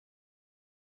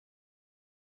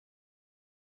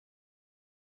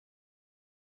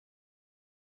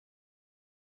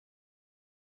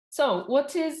So,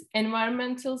 what is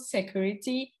environmental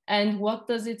security and what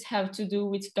does it have to do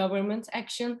with government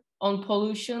action on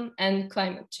pollution and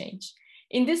climate change?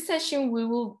 In this session, we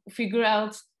will figure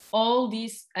out all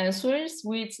these answers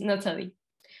with Natalie,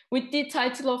 with the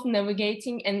title of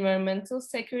Navigating Environmental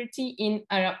Security in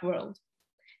Arab World.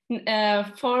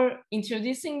 For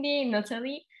introducing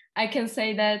Natalie, I can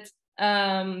say that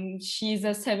she's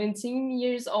a 17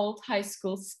 years old high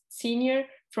school senior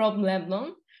from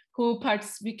Lebanon who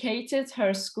participated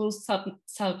her school's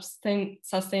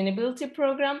sustainability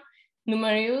program,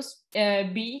 numerous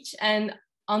beach and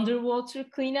underwater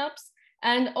cleanups,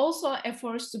 and also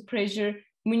efforts to pressure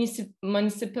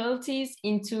municipalities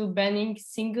into banning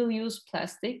single-use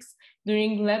plastics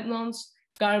during Lebanon's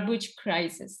garbage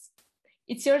crisis.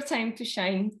 It's your time to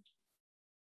shine,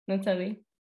 Natalie.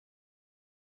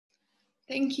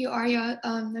 Thank you, Arya.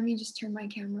 Let me just turn my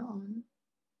camera on.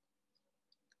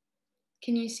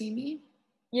 Can you see me?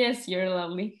 Yes, you're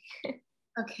lovely.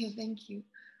 Okay, thank you.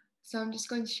 So I'm just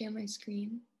going to share my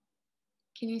screen.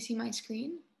 Can you see my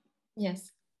screen?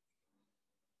 Yes.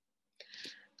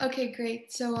 Okay,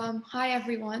 great. So hi,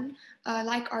 everyone.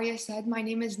 Like Arya said, my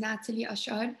name is Natalie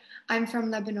Ashkar. I'm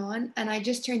from Lebanon, and I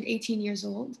just turned 18 years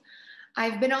old.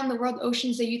 I've been on the World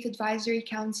Oceans Day Youth Advisory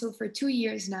Council for 2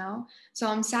 years now, so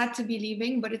I'm sad to be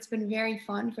leaving, but it's been very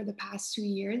fun for the past 2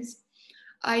 years.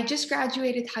 I just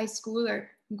graduated high school,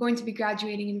 or I'm going to be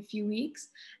graduating in a few weeks,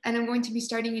 and I'm going to be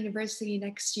starting university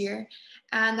next year.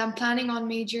 And I'm planning on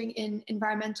majoring in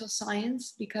environmental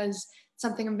science because it's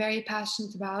something I'm very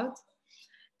passionate about.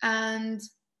 And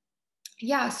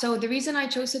yeah, so the reason I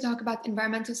chose to talk about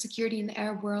environmental security in the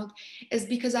Arab world is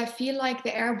because I feel like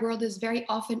the Arab world is very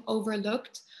often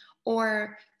overlooked,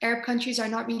 or Arab countries are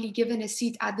not really given a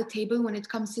seat at the table when it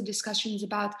comes to discussions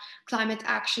about climate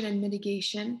action and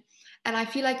mitigation. And I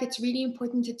feel like it's really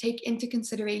important to take into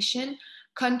consideration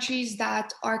countries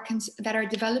that are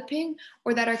developing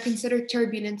or that are considered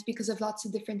turbulent because of lots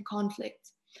of different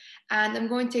conflicts. And I'm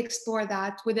going to explore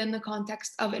that within the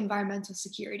context of environmental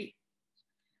security.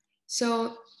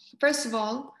 So first of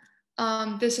all,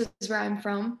 this is where I'm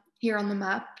from, here on the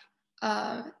map.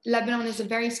 Lebanon is a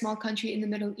very small country in the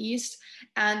Middle East.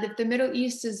 And if the Middle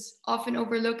East is often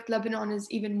overlooked, Lebanon is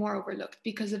even more overlooked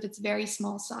because of its very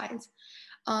small size.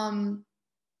 And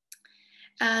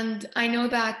I know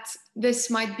that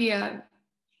this might be a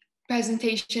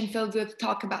presentation filled with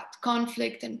talk about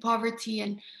conflict and poverty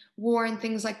and war and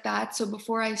things like that. So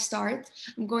before I start,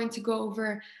 I'm going to go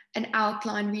over an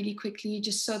outline really quickly,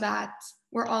 just so that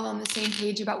we're all on the same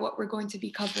page about what we're going to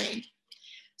be covering.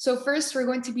 So first, we're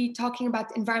going to be talking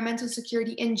about environmental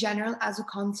security in general as a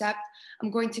concept.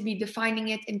 I'm going to be defining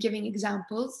it and giving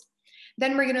examples.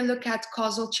 Then we're going to look at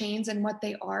causal chains and what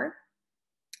they are.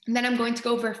 And then I'm going to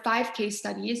go over 5 case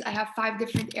studies. I have 5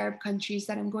 different Arab countries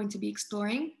that I'm going to be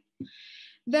exploring.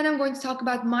 Then I'm going to talk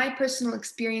about my personal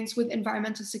experience with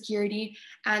environmental security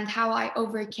and how I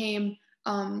overcame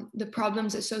the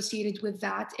problems associated with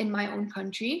that in my own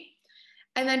country.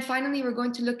 And then finally, we're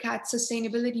going to look at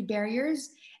sustainability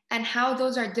barriers and how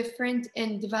those are different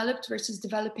in developed versus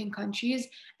developing countries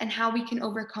and how we can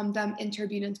overcome them in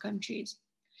turbulent countries.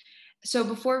 So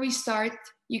before we start,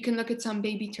 you can look at some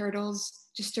baby turtles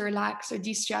just to relax or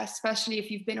de-stress, especially if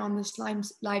you've been on this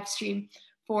live stream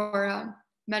for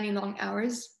many long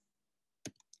hours.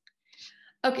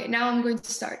 Okay, now I'm going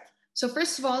to start. So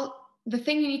first of all, the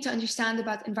thing you need to understand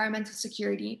about environmental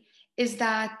security is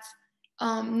that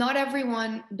not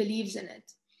everyone believes in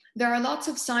it. There are lots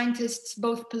of scientists,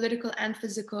 both political and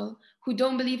physical, who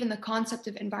don't believe in the concept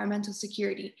of environmental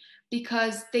security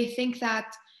because they think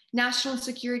that national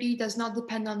security does not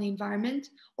depend on the environment,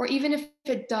 or even if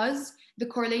it does, the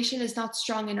correlation is not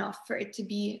strong enough for it to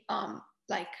be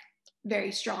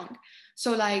very strong.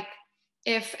 So like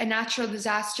if a natural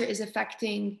disaster is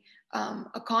affecting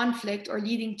a conflict or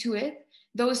leading to it,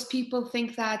 those people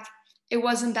think that it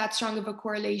wasn't that strong of a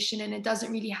correlation and it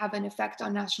doesn't really have an effect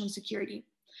on national security.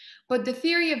 But the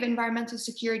theory of environmental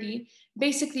security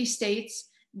basically states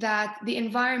that the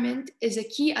environment is a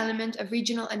key element of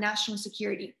regional and national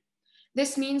security.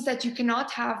 This means that you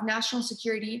cannot have national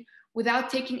security without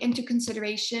taking into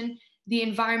consideration the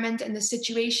environment and the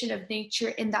situation of nature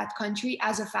in that country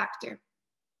as a factor.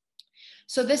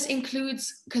 So this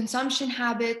includes consumption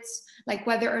habits, like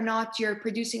whether or not you're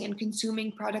producing and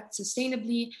consuming products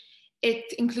sustainably.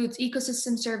 It includes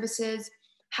ecosystem services,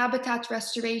 habitat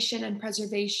restoration and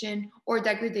preservation or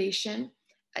degradation,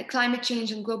 climate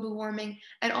change and global warming,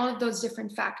 and all of those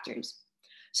different factors.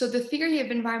 So the theory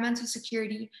of environmental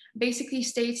security basically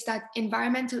states that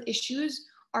environmental issues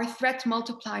are threat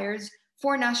multipliers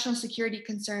for national security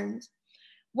concerns.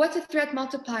 What a threat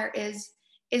multiplier is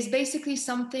is basically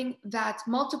something that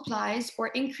multiplies or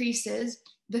increases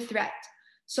the threat.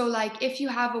 So like if you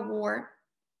have a war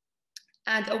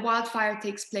and a wildfire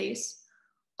takes place,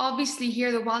 obviously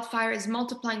here the wildfire is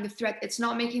multiplying the threat. It's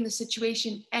not making the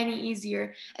situation any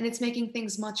easier, and it's making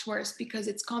things much worse because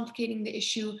it's complicating the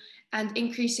issue and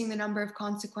increasing the number of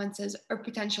consequences or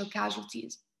potential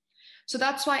casualties. So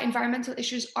that's why environmental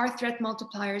issues are threat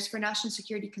multipliers for national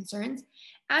security concerns.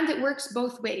 And it works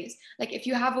both ways. Like if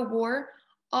you have a war,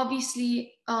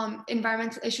 obviously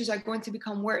environmental issues are going to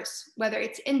become worse, whether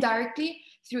it's indirectly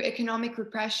through economic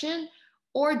repression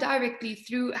or directly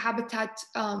through habitat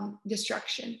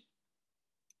destruction.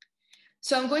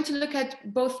 So I'm going to look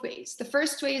at both ways. The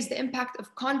first way is the impact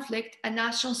of conflict and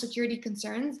national security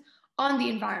concerns on the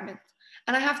environment.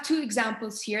 And I have two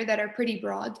examples here that are pretty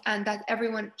broad and that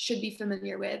everyone should be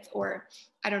familiar with, or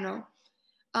I don't know.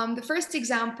 The first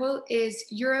example is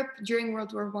Europe during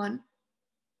World War I.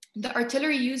 The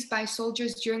artillery used by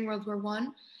soldiers during World War I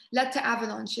led to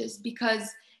avalanches because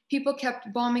people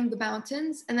kept bombing the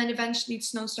mountains, and then eventually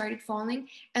snow started falling,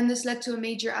 and this led to a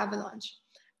major avalanche.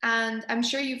 And I'm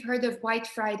sure you've heard of White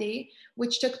Friday,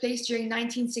 which took place during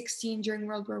 1916 during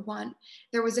World War I.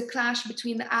 There was a clash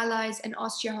between the Allies and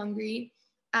Austria-Hungary,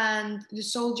 and the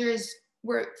soldiers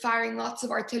were firing lots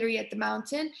of artillery at the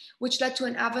mountain, which led to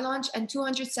an avalanche, and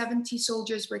 270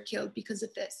 soldiers were killed because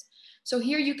of this. So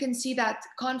here you can see that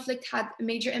conflict had a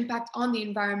major impact on the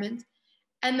environment.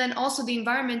 And then also the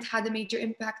environment had a major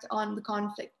impact on the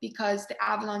conflict because the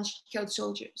avalanche killed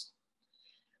soldiers.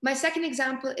 My second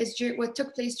example is what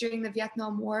took place during the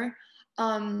Vietnam War.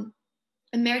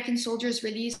 American soldiers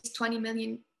released 20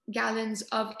 million gallons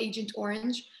of Agent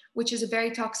Orange, which is a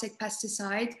very toxic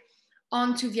pesticide,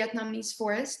 onto Vietnamese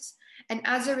forests. And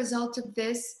as a result of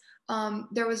this,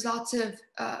 there was lots of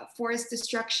forest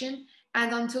destruction.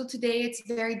 And until today, it's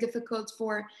very difficult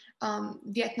for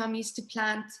Vietnamese to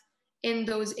plant in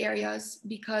those areas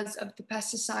because of the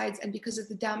pesticides and because of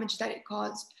the damage that it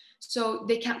caused. So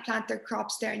they can't plant their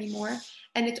crops there anymore.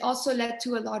 And it also led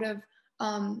to a lot of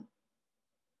harm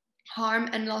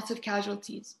and lots of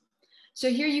casualties. So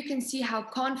here you can see how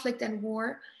conflict and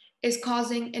war is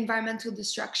causing environmental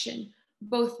destruction,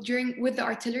 both with the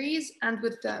artilleries and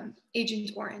with the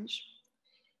Agent Orange.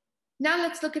 Now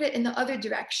let's look at it in the other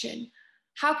direction.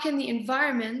 How can the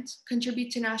environment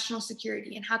contribute to national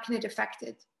security, and how can it affect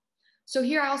it? So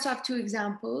here I also have two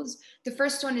examples. The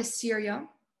first one is Syria.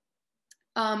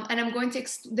 And I'm going to,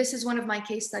 this is one of my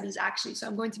case studies actually, so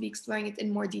I'm going to be exploring it in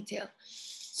more detail.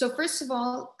 So first of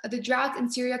all, the drought in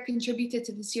Syria contributed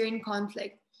to the Syrian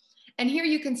conflict. And here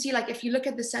you can see, like, if you look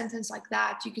at the sentence like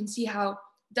that, you can see how it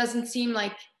doesn't seem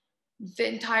like the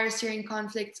entire Syrian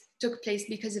conflict took place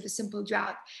because of a simple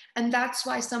drought. And that's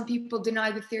why some people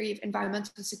deny the theory of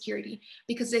environmental security,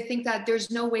 because they think that there's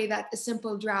no way that a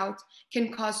simple drought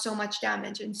can cause so much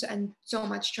damage and so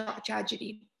much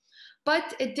tragedy.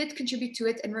 But it did contribute to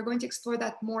it, and we're going to explore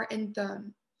that more in the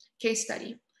case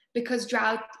study, because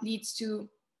drought leads to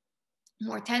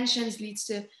more tensions, leads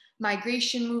to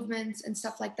migration movements and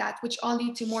stuff like that, which all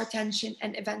lead to more tension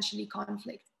and eventually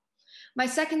conflict. My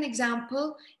second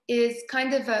example is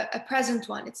kind of a present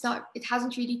one. It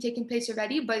hasn't really taken place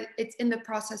already, but it's in the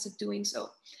process of doing so.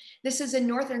 This is in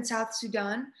North and South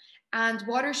Sudan, and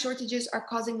water shortages are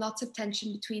causing lots of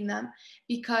tension between them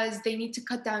because they need to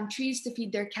cut down trees to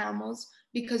feed their camels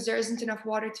because there isn't enough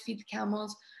water to feed the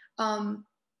camels. And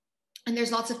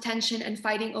there's lots of tension and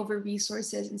fighting over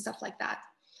resources and stuff like that.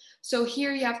 So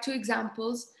here you have two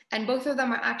examples, and both of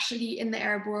them are actually in the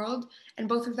Arab world, and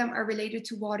both of them are related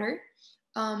to water,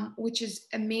 which is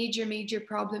a major, major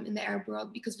problem in the Arab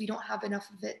world because we don't have enough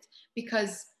of it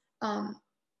because we're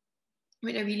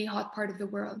in a really hot part of the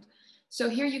world. So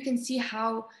here you can see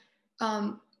how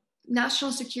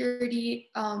national security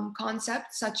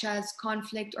concepts such as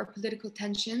conflict or political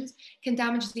tensions can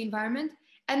damage the environment,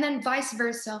 and then vice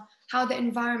versa, how the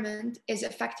environment is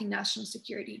affecting national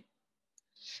security.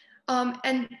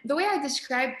 And the way I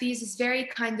describe these is very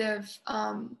kind of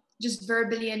just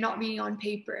verbally and not really on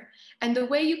paper. And the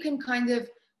way you can kind of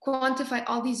quantify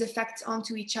all these effects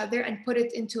onto each other and put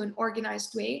it into an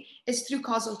organized way is through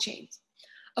causal chains.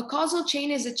 A causal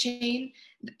chain is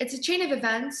it's a chain of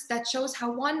events that shows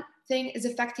how one thing is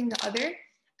affecting the other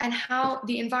and how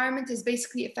the environment is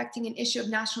basically affecting an issue of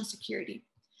national security.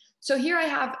 So here I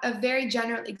have a very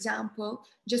general example,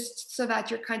 just so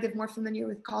that you're kind of more familiar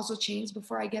with causal chains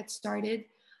before I get started.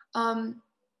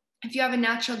 If you have a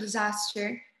natural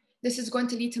disaster, this is going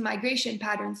to lead to migration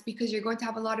patterns because you're going to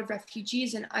have a lot of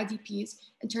refugees and IDPs,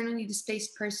 internally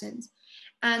displaced persons.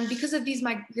 And because of these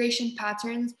migration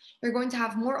patterns, you're going to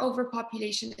have more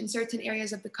overpopulation in certain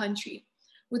areas of the country,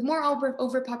 With more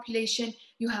overpopulation,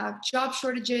 you have job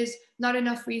shortages, not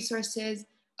enough resources,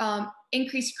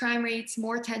 increased crime rates,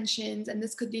 more tensions, and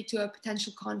this could lead to a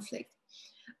potential conflict.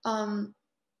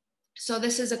 So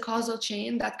this is a causal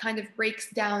chain that kind of breaks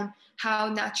down how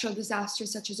natural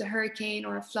disasters such as a hurricane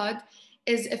or a flood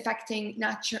is affecting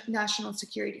national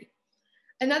security.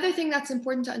 Another thing that's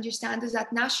important to understand is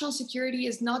that national security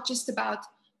is not just about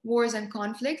wars and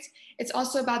conflicts, it's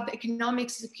also about the economic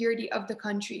security of the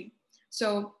country.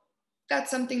 So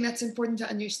that's something that's important to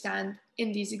understand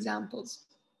in these examples.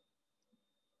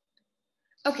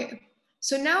 Okay,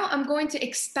 so now I'm going to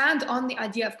expand on the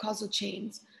idea of causal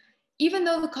chains. Even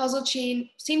though the causal chain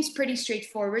seems pretty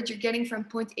straightforward, you're getting from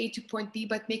point A to point B,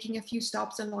 but making a few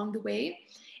stops along the way,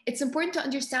 it's important to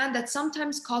understand that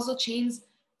sometimes causal chains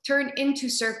turn into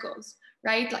circles,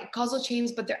 right? Like causal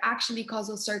chains, but they're actually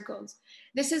causal circles.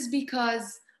 This is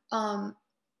because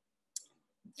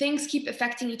things keep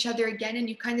affecting each other again, and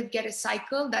you kind of get a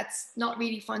cycle that's not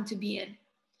really fun to be in.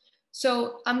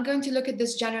 So I'm going to look at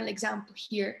this general example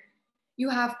here. You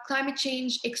have climate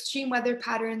change, extreme weather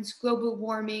patterns, global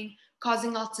warming,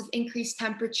 causing lots of increased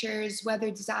temperatures,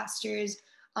 weather disasters,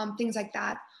 things like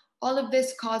that. All of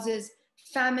this causes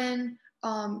famine,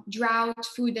 drought,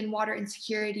 food and water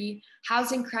insecurity,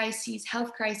 housing crises,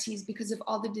 health crises because of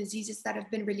all the diseases that have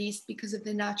been released because of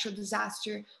the natural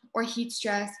disaster or heat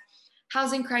stress,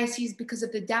 housing crises because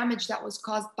of the damage that was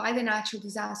caused by the natural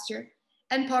disaster,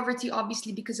 and poverty,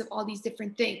 obviously, because of all these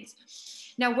different things.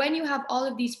 Now, when you have all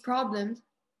of these problems,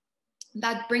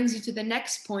 that brings you to the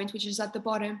next point, which is at the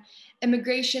bottom: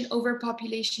 immigration,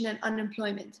 overpopulation, and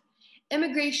unemployment.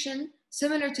 Immigration,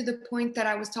 similar to the point that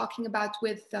I was talking about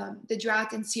with the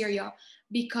drought in Syria,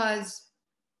 because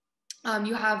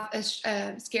you have a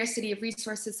scarcity of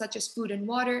resources such as food and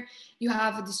water. You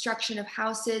have a destruction of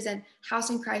houses and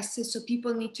housing crisis. So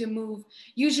people need to move,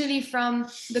 usually from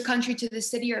the country to the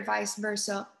city or vice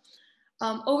versa.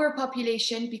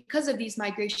 Overpopulation because of these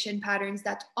migration patterns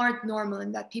that aren't normal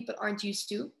and that people aren't used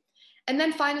to. And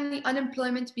then finally,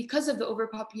 unemployment because of the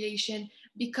overpopulation,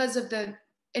 because of the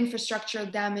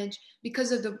infrastructural damage,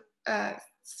 because of the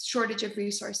shortage of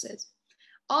resources.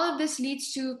 All of this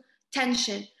leads to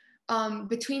tension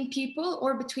between people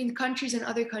or between countries and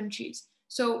other countries.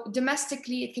 So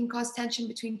domestically, it can cause tension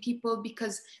between people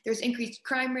because there's increased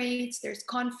crime rates, there's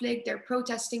conflict, they're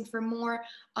protesting for more.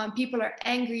 People are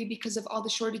angry because of all the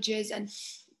shortages and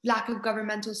lack of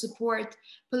governmental support,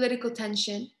 political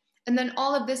tension. And then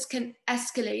all of this can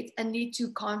escalate and lead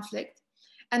to conflict.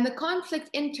 And the conflict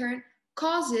in turn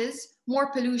causes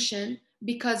more pollution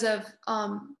because of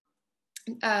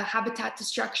habitat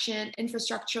destruction,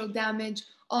 infrastructural damage,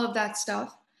 all of that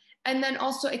stuff. And then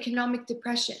also economic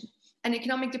depression. And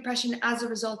economic depression as a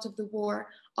result of the war,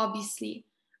 obviously.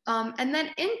 And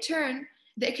then in turn,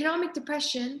 the economic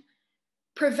depression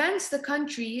prevents the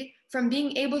country from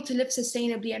being able to live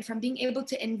sustainably and from being able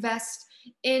to invest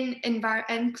in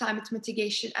climate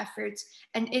mitigation efforts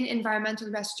and in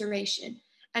environmental restoration.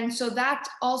 And so that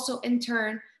also in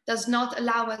turn does not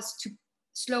allow us to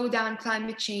slow down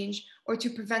climate change or to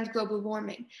prevent global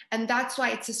warming. And that's why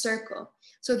it's a circle.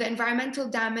 So the environmental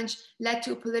damage led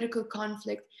to a political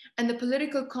conflict, and the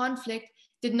political conflict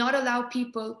did not allow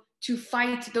people to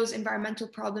fight those environmental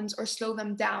problems or slow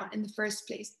them down in the first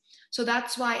place. So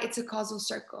that's why it's a causal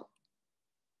circle.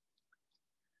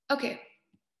 Okay,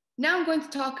 now I'm going to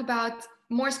talk about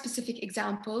more specific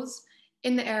examples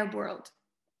in the Arab world.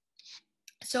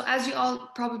 So as you all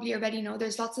probably already know,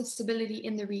 there's lots of stability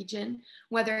in the region,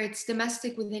 whether it's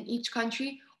domestic within each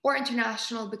country or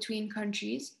international between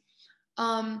countries.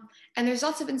 And there's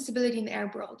lots of instability in the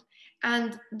Arab world.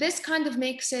 And this kind of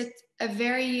makes it a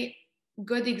very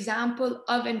good example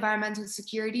of environmental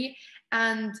security.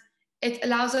 And it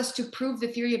allows us to prove the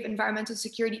theory of environmental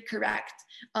security correct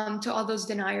to all those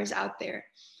deniers out there.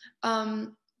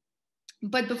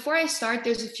 But before I start,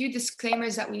 there's a few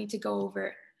disclaimers that we need to go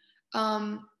over.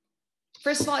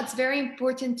 First of all, it's very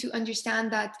important to understand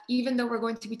that even though we're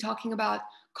going to be talking about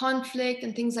conflict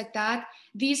and things like that,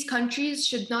 these countries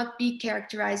should not be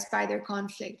characterized by their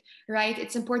conflict, right?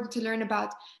 It's important to learn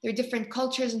about their different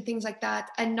cultures and things like that,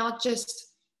 and not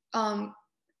just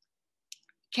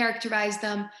characterize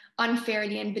them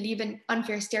unfairly and believe in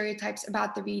unfair stereotypes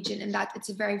about the region and that it's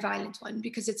a very violent one,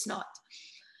 because it's not.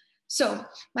 So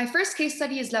my first case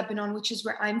study is Lebanon, which is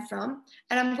where I'm from,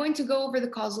 and I'm going to go over the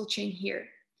causal chain here.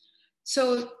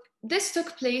 So this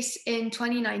took place in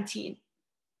 2019.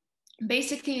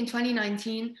 Basically in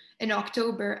 2019, in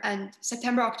October and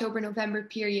September, October, November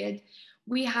period,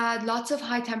 we had lots of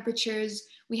high temperatures,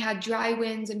 we had dry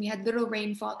winds, and we had little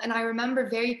rainfall. And I remember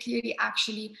very clearly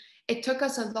actually it took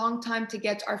us a long time to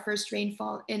get our first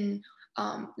rainfall in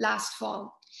last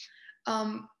fall.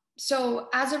 So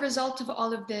as a result of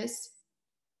all of this,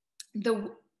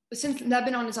 since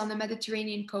Lebanon is on the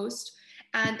Mediterranean coast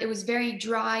and it was very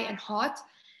dry and hot,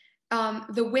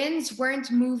 the winds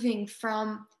weren't moving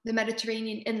from the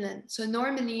Mediterranean inland. So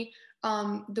normally,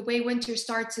 the way winter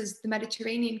starts is the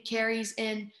Mediterranean carries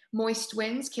in moist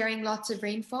winds, carrying lots of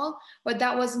rainfall, but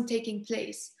that wasn't taking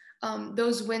place.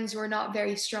 Those winds were not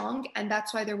very strong, and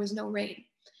that's why there was no rain.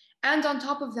 And on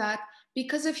top of that,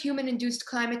 because of human-induced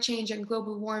climate change and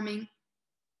global warming,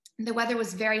 the weather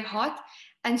was very hot.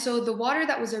 And so the water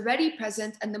that was already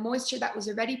present and the moisture that was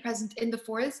already present in the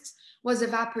forests was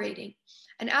evaporating.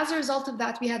 And as a result of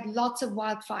that, we had lots of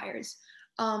wildfires.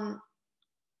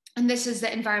 And this is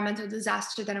the environmental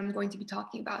disaster that I'm going to be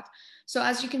talking about. So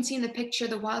as you can see in the picture,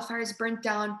 the wildfires burnt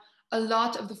down a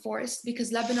lot of the forest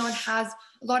because Lebanon has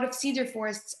a lot of cedar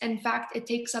forests. In fact, it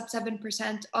takes up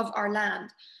 7% of our land.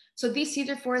 So these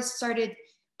cedar forests started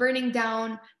burning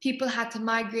down. People had to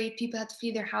migrate. People had to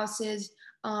flee their houses.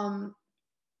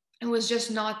 It was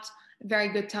just not a very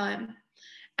good time.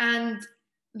 And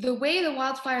the way the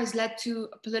wildfires led to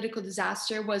a political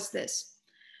disaster was this.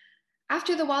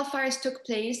 After the wildfires took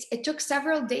place, it took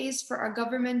several days for our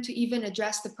government to even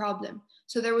address the problem.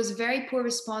 So there was very poor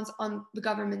response on the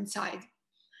government side.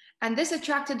 And this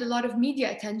attracted a lot of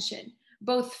media attention,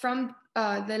 both from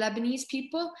the Lebanese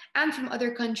people and from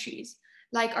other countries.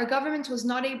 Like our government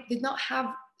did not have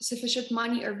sufficient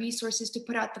money or resources to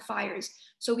put out the fires.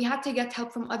 So we had to get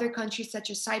help from other countries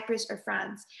such as Cyprus or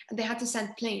France, and they had to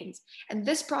send planes. And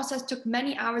this process took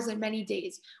many hours and many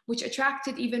days, which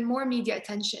attracted even more media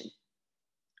attention.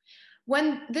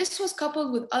 When this was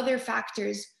coupled with other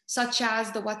factors, such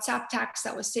as the WhatsApp tax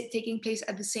that was taking place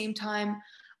at the same time,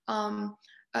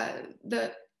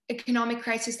 the economic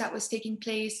crisis that was taking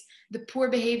place, the poor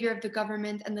behavior of the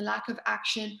government, and the lack of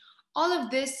action, all of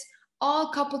this,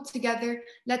 all coupled together,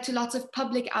 led to lots of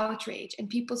public outrage, and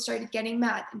people started getting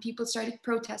mad, and people started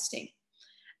protesting.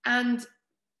 And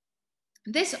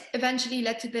this eventually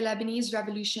led to the Lebanese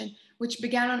Revolution, which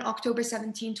began on October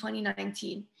 17,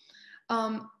 2019.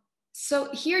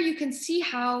 So here you can see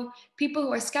how people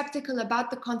who are skeptical about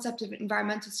the concept of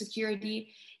environmental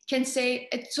security can say,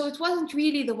 so it wasn't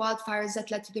really the wildfires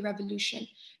that led to the revolution.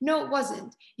 No, it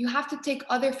wasn't. You have to take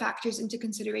other factors into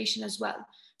consideration as well.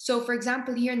 So for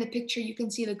example, here in the picture, you can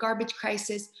see the garbage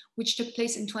crisis, which took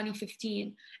place in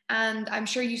 2015. And I'm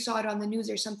sure you saw it on the news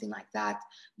or something like that,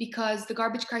 because the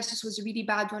garbage crisis was a really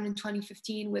bad one in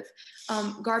 2015 with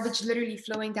garbage literally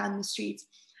flowing down the streets.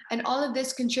 And all of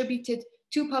this contributed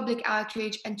to public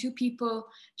outrage and to people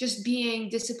just being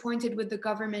disappointed with the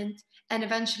government and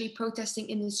eventually protesting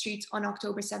in the streets on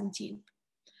October 17th.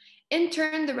 In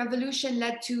turn, the revolution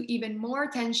led to even more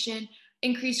tension,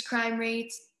 increased crime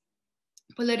rates,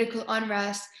 political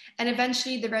unrest, and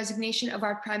eventually the resignation of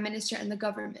our prime minister and the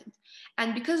government.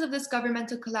 And because of this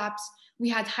governmental collapse, we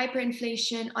had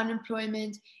hyperinflation,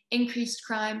 unemployment, increased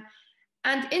crime,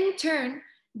 and in turn,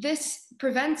 this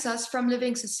prevents us from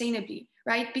living sustainably,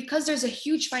 right? Because there's a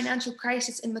huge financial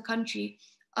crisis in the country.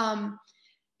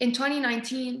 In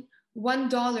 2019,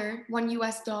 $1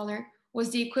 US dollar was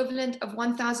the equivalent of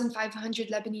 1,500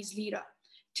 Lebanese lira.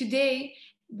 Today,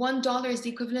 $1 is the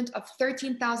equivalent of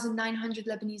 13,900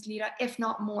 Lebanese lira, if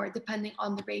not more, depending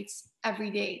on the rates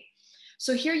every day.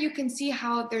 So here you can see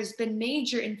how there's been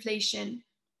major inflation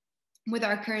with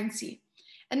our currency.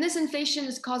 And this inflation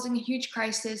is causing a huge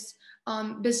crisis.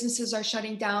 Businesses are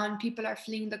shutting down, people are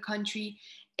fleeing the country.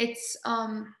 It's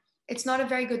not a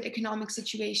very good economic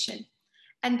situation.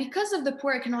 And because of the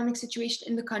poor economic situation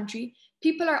in the country,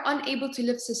 people are unable to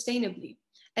live sustainably.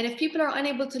 And if people are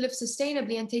unable to live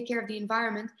sustainably and take care of the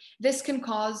environment, this can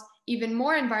cause even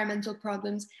more environmental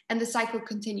problems, and the cycle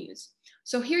continues.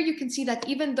 So here you can see that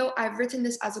even though I've written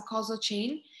this as a causal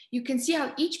chain, you can see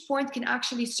how each point can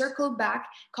actually circle back,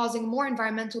 causing more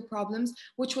environmental problems,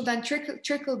 which will then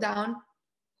trickle down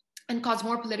and cause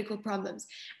more political problems.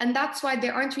 And that's why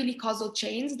there aren't really causal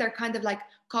chains. They're kind of like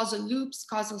causal loops,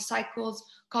 causal cycles,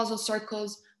 causal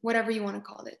circles, whatever you want to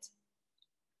call it.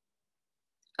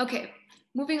 Okay,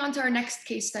 moving on to our next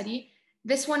case study.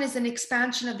 This one is an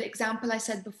expansion of the example I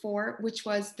said before, which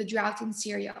was the drought in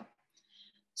Syria.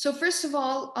 So first of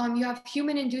all, you have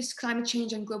human-induced climate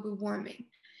change and global warming.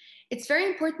 It's very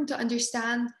important to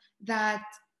understand that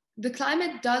the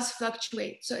climate does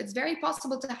fluctuate. So it's very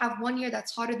possible to have one year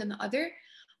that's hotter than the other.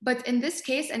 But in this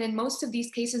case, and in most of these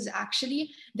cases,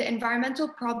 actually, the environmental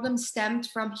problem stemmed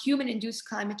from human-induced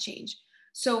climate change.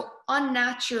 So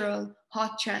unnatural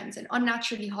hot trends and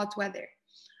unnaturally hot weather.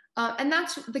 And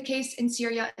that's the case in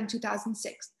Syria in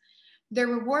 2006. there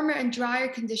were warmer and drier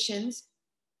conditions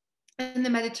in the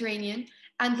Mediterranean.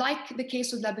 And like the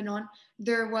case with Lebanon,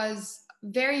 there was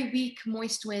very weak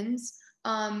moist winds.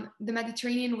 The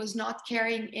Mediterranean was not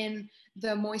carrying in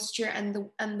the moisture and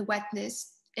the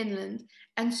wetness inland.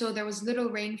 And so there was little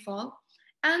rainfall.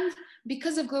 And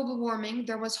because of global warming,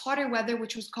 there was hotter weather,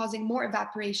 which was causing more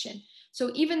evaporation.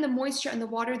 So even the moisture and the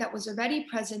water that was already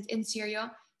present in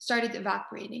Syria started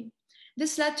evaporating.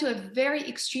 This led to a very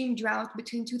extreme drought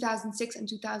between 2006 and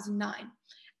 2009.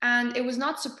 And it was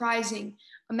not surprising.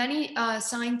 Many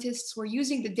scientists were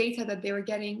using the data that they were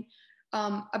getting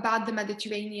about the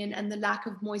Mediterranean and the lack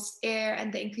of moist air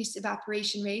and the increased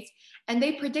evaporation rates. And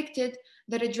they predicted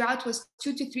that a drought was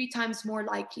 2 to 3 times more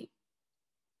likely.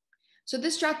 So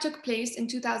this drought took place in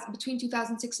between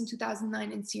 2006 and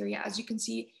 2009 in Syria, as you can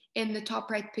see in the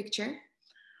top right picture.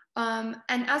 And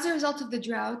as a result of the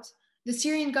drought, the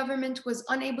Syrian government was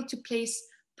unable to place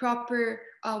proper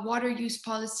water use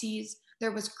policies.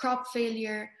 There was crop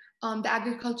failure. The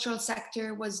agricultural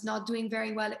sector was not doing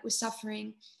very well. It was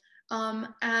suffering.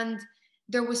 And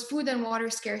there was food and water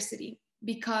scarcity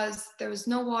because there was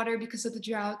no water because of the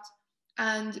drought.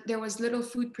 And there was little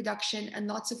food production and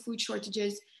lots of food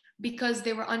shortages because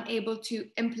they were unable to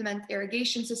implement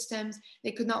irrigation systems.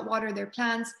 They could not water their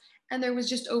plants. And there was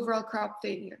just overall crop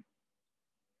failure.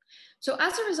 So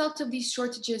as a result of these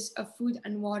shortages of food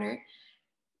and water,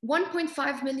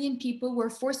 1.5 million people were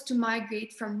forced to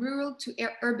migrate from rural to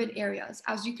urban areas,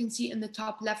 as you can see in the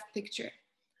top left picture.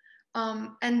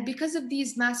 And because of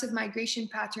these massive migration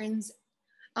patterns,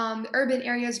 the urban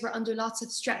areas were under lots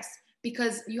of stress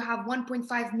because you have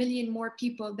 1.5 million more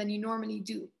people than you normally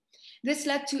do. This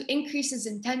led to increases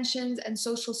in tensions and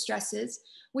social stresses,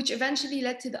 which eventually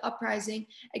led to the uprising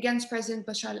against President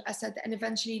Bashar al-Assad and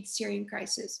eventually the Syrian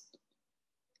crisis.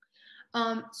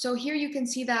 So here you can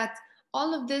see that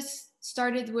all of this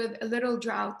started with a little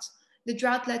drought. The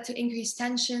drought led to increased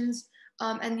tensions,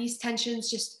 and these tensions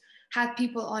just had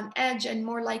people on edge and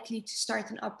more likely to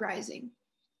start an uprising.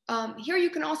 Here you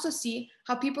can also see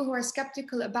how people who are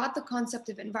skeptical about the concept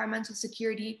of environmental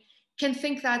security can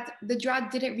think that the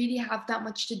drought didn't really have that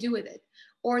much to do with it,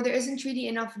 or there isn't really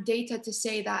enough data to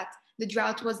say that the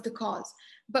drought was the cause.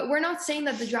 But we're not saying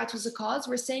that the drought was a cause,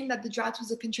 we're saying that the drought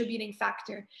was a contributing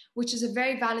factor, which is a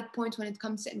very valid point when it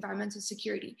comes to environmental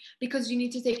security, because you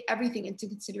need to take everything into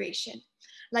consideration.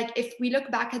 Like if we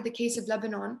look back at the case of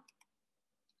Lebanon,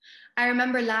 I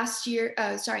remember last year,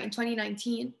 in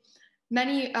 2019,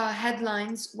 many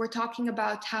headlines were talking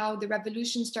about how the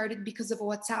revolution started because of a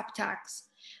WhatsApp tax.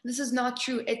 This is not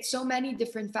true. It's so many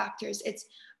different factors. It's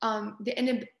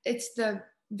the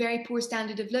very poor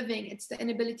standard of living. It's the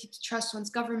inability to trust one's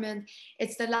government.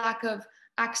 It's the lack of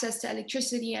access to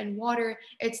electricity and water.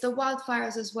 It's the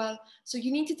wildfires as well. So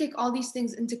you need to take all these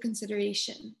things into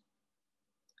consideration.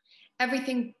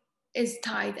 Everything is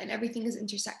tied and everything is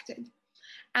intersected.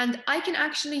 And I can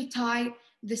actually tie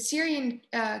the Syrian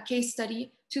case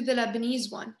study to the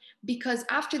Lebanese one, because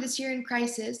after the Syrian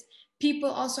crisis, people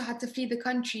also had to flee the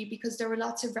country because there were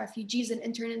lots of refugees and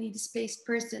internally displaced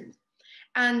persons.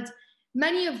 And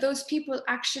many of those people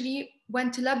actually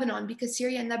went to Lebanon because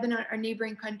Syria and Lebanon are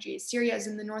neighboring countries. Syria is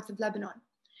in the north of Lebanon.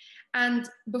 And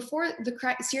before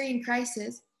the Syrian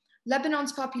crisis,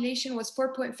 Lebanon's population was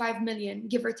 4.5 million,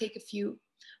 give or take a few.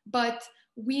 But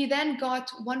we then got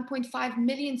 1.5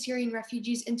 million Syrian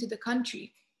refugees into the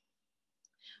country,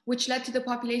 which led to the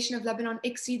population of Lebanon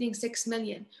exceeding 6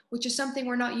 million, which is something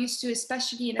we're not used to,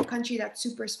 especially in a country that's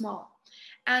super small.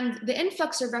 And the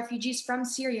influx of refugees from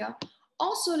Syria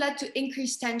also led to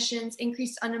increased tensions,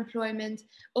 increased unemployment,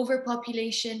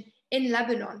 overpopulation in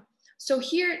Lebanon. So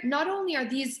here, not only are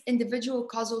these individual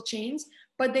causal chains,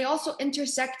 but they also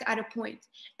intersect at a point.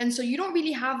 And so you don't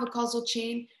really have a causal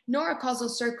chain nor a causal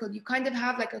circle. You kind of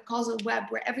have like a causal web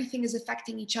where everything is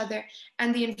affecting each other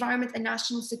and the environment and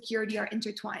national security are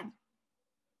intertwined.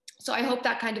 So I hope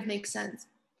that kind of makes sense.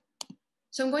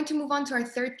 So I'm going to move on to our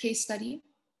third case study,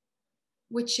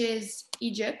 which is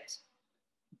Egypt.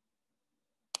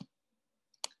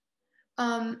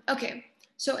 Okay,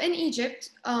 so in Egypt,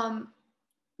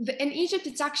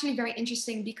 it's actually very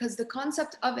interesting because the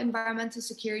concept of environmental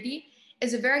security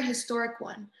is a very historic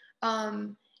one.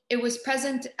 It was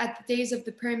present at the days of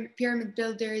the pyramid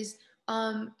builders,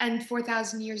 and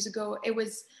 4,000 years ago.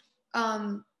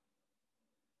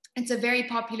 It's a very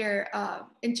popular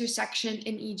intersection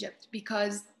in Egypt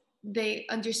because they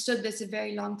understood this a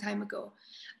very long time ago.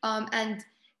 And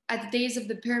at the days of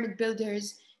the pyramid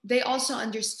builders, they also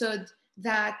understood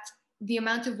that the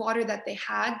amount of water that they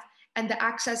had and the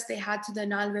access they had to the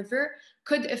Nile River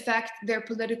could affect their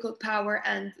political power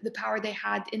and the power they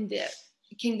had in the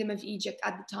Kingdom of Egypt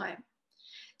at the time.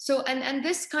 So, and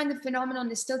this kind of phenomenon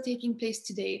is still taking place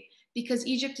today because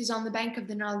Egypt is on the bank of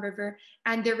the Nile River,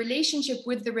 and their relationship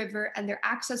with the river and their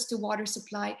access to water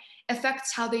supply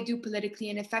affects how they do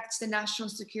politically and affects the national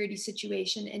security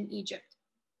situation in Egypt.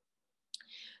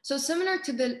 So similar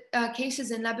to the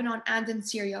cases in Lebanon and in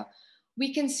Syria,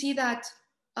 we can see that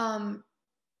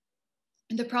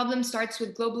the problem starts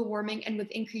with global warming and with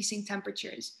increasing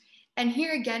temperatures. And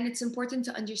here again, it's important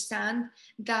to understand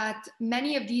that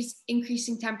many of these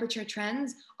increasing temperature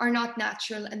trends are not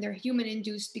natural and they're human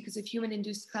induced because of human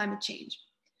induced climate change.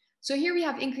 So here we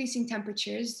have increasing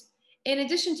temperatures. In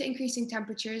addition to increasing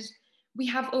temperatures, we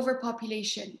have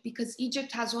overpopulation because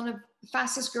Egypt has one of the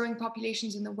fastest growing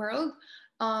populations in the world.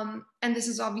 And this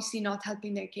is obviously not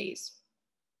helping their case.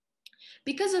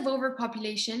 Because of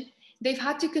overpopulation, they've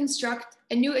had to construct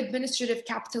a new administrative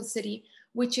capital city,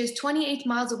 which is 28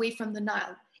 miles away from the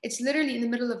Nile. It's literally in the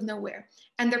middle of nowhere.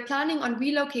 And they're planning on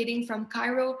relocating from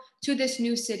Cairo to this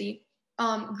new city,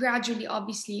 gradually,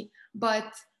 obviously,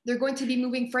 but they're going to be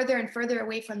moving further and further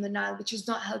away from the Nile, which is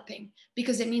not helping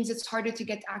because it means it's harder to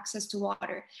get access to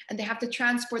water. And they have to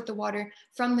transport the water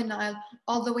from the Nile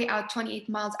all the way out 28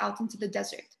 miles out into the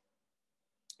desert.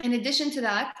 In addition to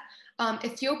that,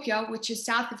 Ethiopia, which is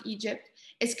south of Egypt,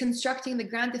 is constructing the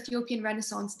Grand Ethiopian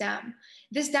Renaissance Dam.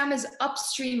 This dam is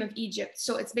upstream of Egypt,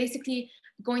 so it's basically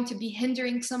going to be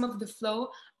hindering some of the flow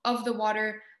of the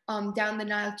water down the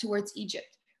Nile towards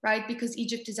Egypt, right? Because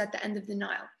Egypt is at the end of the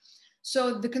Nile.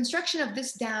 So the construction of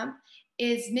this dam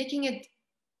is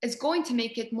going to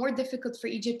make it more difficult for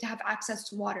Egypt to have access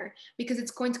to water because it's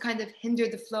going to kind of hinder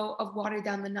the flow of water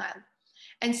down the Nile.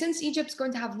 And since Egypt's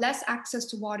going to have less access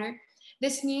to water,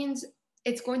 this means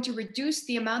it's going to reduce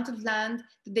the amount of land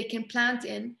that they can plant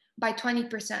in by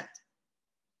 20%.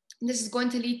 And this is going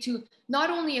to lead to not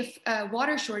only a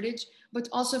water shortage, but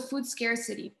also food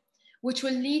scarcity, which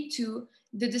will lead to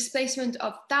the displacement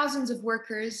of thousands of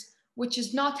workers, which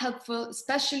is not helpful,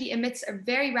 especially amidst a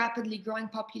very rapidly growing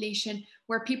population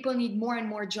where people need more and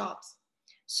more jobs.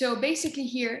 So basically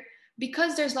here,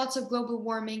 because there's lots of global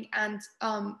warming and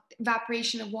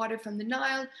evaporation of water from the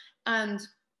Nile and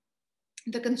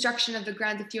the construction of the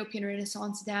Grand Ethiopian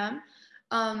Renaissance Dam,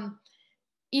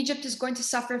 Egypt is going to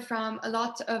suffer from a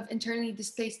lot of internally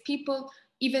displaced people,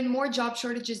 even more job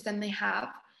shortages than they have.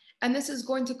 And this is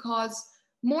going to cause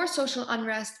more social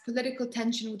unrest, political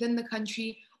tension within the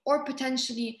country, or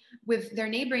potentially with their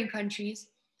neighboring countries.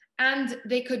 And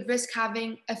they could risk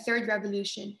having a third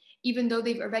revolution, even though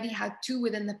they've already had two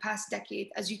within the past decade,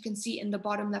 as you can see in the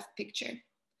bottom left picture.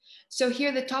 So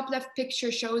here, the top left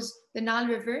picture shows the Nile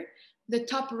River. The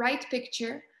top right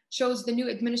picture shows the new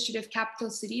administrative capital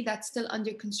city that's still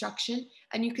under construction.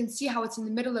 And you can see how it's in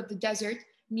the middle of the desert,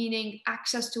 meaning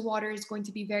access to water is going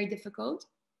to be very difficult.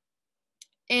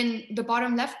 In the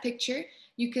bottom left picture,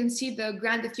 you can see the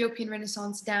Grand Ethiopian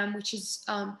Renaissance Dam, which is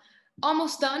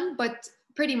almost done, but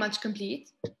pretty much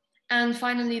complete. And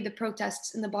finally, the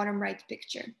protests in the bottom right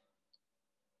picture.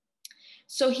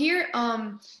 So here,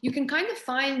 you can kind of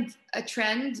find a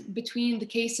trend between the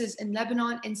cases in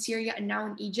Lebanon and Syria and now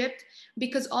in Egypt,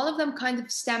 because all of them kind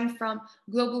of stem from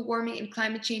global warming and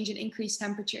climate change and increased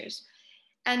temperatures.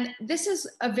 And this is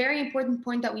a very important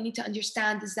point that we need to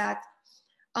understand, is that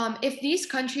if these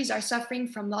countries are suffering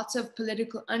from lots of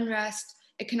political unrest,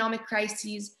 economic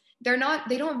crises, they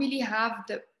don't really have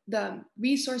the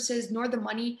resources nor the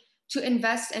money to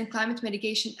invest in climate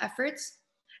mitigation efforts.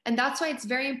 And that's why it's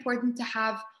very important to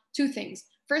have two things.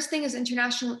 First thing is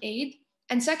international aid,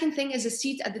 and second thing is a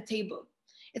seat at the table.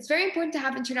 It's very important to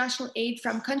have international aid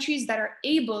from countries that are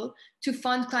able to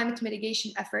fund climate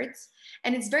mitigation efforts.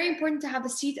 And it's very important to have a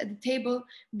seat at the table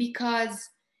because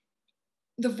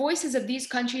the voices of these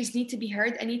countries need to be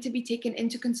heard and need to be taken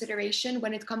into consideration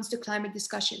when it comes to climate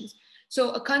discussions.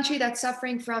 So a country that's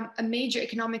suffering from a major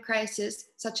economic crisis,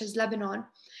 such as Lebanon,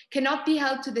 cannot be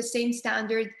held to the same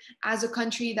standard as a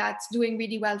country that's doing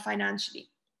really well financially,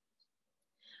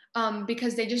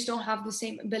 because they just don't have the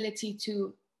same ability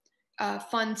to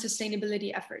fund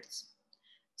sustainability efforts.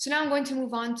 So now I'm going to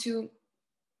move on to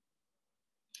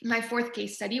my fourth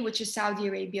case study, which is Saudi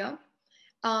Arabia.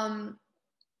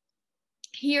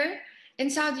 Here in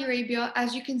Saudi Arabia,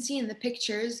 as you can see in the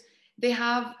pictures, they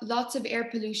have lots of air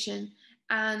pollution.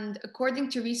 And according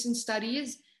to recent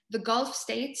studies, the Gulf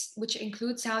states, which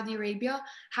include Saudi Arabia,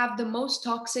 have the most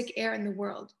toxic air in the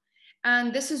world.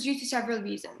 And this is due to several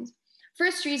reasons.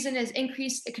 First reason is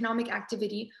increased economic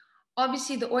activity.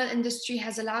 Obviously, the oil industry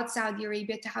has allowed Saudi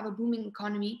Arabia to have a booming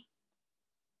economy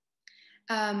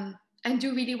and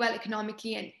do really well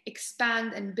economically and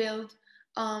expand and build.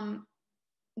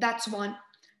 That's one.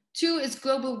 Two is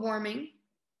global warming.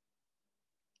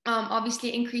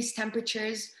 Obviously, increased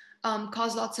temperatures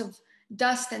cause lots of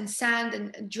dust and sand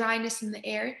and dryness in the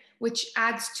air, which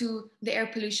adds to the air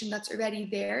pollution that's already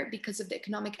there because of the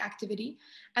economic activity.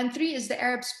 And three is the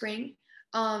Arab Spring.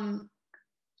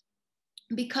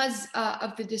 Because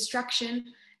of the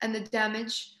destruction and the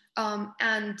damage,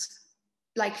 and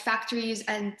like factories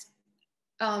and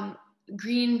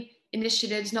green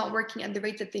initiatives not working at the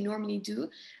rate that they normally do,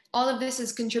 all of this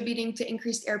is contributing to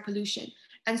increased air pollution.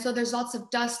 And so there's lots of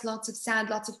dust, lots of sand,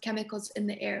 lots of chemicals in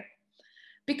the air.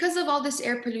 Because of all this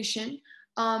air pollution,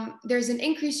 there's an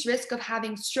increased risk of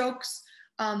having strokes,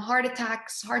 heart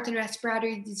attacks, heart and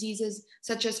respiratory diseases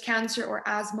such as cancer or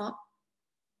asthma.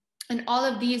 And all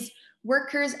of these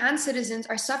workers and citizens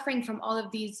are suffering from all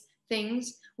of these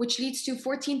things, which leads to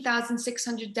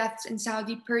 14,600 deaths in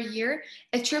Saudi per year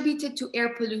attributed to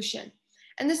air pollution.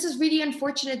 And this is really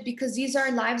unfortunate because these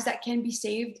are lives that can be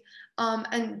saved.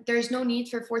 And there's no need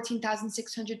for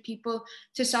 14,600 people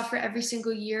to suffer every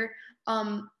single year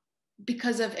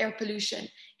because of air pollution.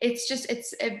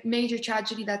 It's a major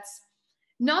tragedy that's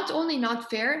not only not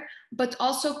fair, but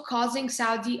also causing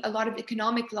Saudi a lot of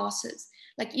economic losses.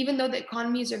 Like, even though the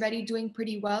economy is already doing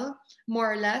pretty well,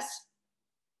 more or less,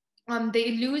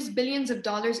 they lose billions of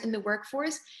dollars in the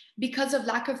workforce because of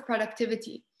lack of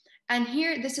productivity. And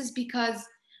here, this is because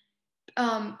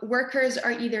workers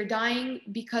are either dying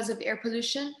because of air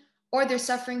pollution, or they're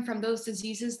suffering from those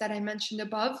diseases that I mentioned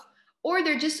above, or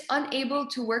they're just unable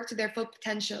to work to their full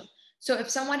potential. So if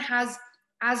someone has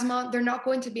asthma, they're not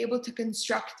going to be able to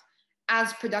construct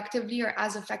as productively or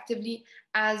as effectively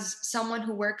as someone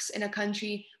who works in a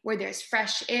country where there's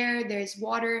fresh air, there's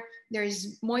water,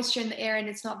 there's moisture in the air, and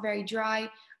it's not very dry.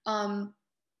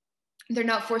 They're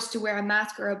not forced to wear a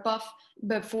mask or a buff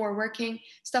before working,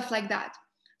 stuff like that.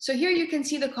 So here you can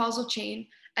see the causal chain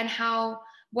and how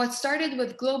what started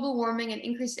with global warming and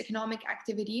increased economic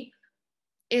activity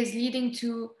is leading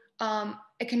to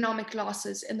economic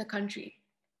losses in the country.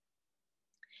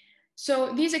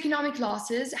 So these economic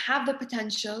losses have the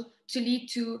potential to lead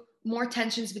to more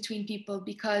tensions between people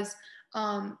because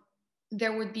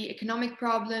there would be economic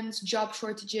problems, job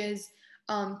shortages,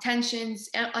 tensions,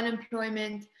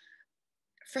 unemployment,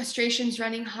 frustrations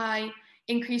running high,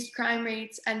 increased crime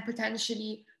rates, and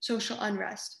potentially social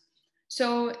unrest.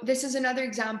 So this is another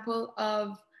example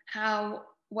of how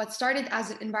what started as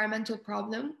an environmental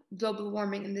problem, global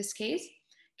warming in this case,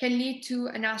 can lead to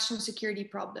a national security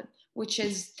problem, which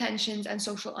is tensions and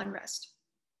social unrest.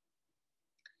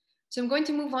 So I'm going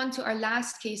to move on to our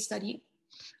last case study,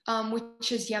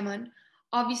 which is Yemen.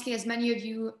 Obviously, as many of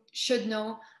you should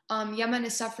know, Yemen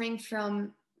is suffering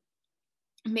from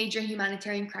a major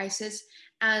humanitarian crisis,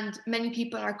 and many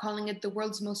people are calling it the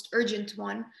world's most urgent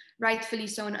one, rightfully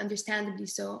so and understandably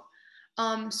so.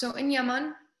 So in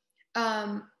Yemen,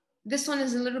 this one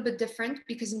is a little bit different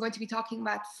because I'm going to be talking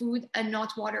about food and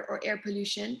not water or air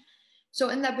pollution. So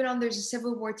in Lebanon, there's a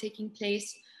civil war taking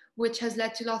place, which has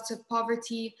led to lots of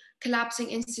poverty, collapsing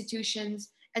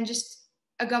institutions, and just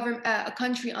a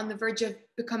country on the verge of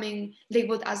becoming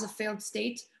labeled as a failed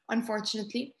state,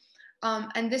 unfortunately.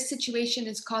 And this situation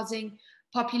is causing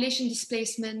population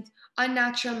displacement,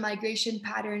 unnatural migration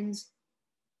patterns,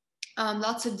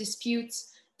 lots of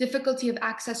disputes, difficulty of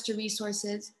access to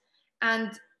resources.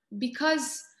 And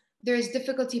because there's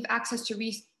difficulty of access to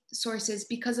resources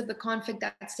because of the conflict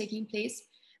that's taking place,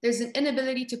 there's an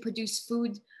inability to produce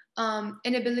food,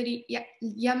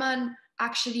 Yemen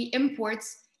actually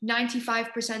imports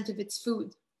 95% of its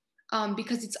food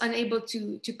because it's unable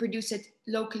to produce it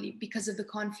locally because of the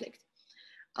conflict.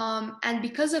 And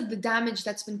because of the damage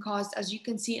that's been caused, as you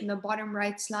can see in the bottom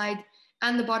right slide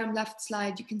and the bottom left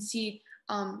slide, you can see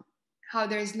how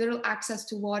there's little access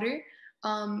to water.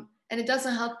 And it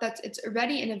doesn't help that it's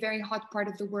already in a very hot part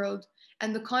of the world,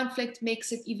 and the conflict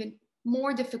makes it even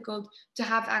more difficult to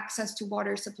have access to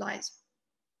water supplies.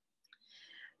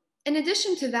 In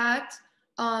addition to that,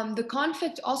 the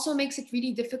conflict also makes it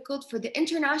really difficult for the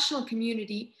international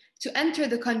community to enter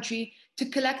the country to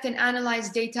collect and analyze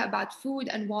data about food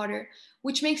and water,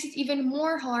 which makes it even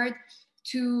more hard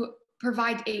to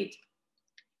provide aid.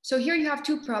 So here you have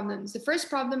two problems. The first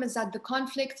problem is that the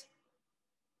conflict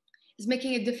is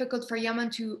making it difficult for Yemen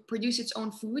to produce its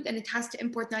own food, and it has to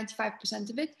import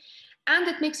 95% of it. And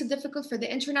it makes it difficult for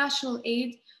the international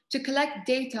aid to collect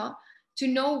data to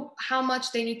know how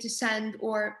much they need to send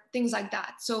or things like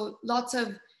that. So lots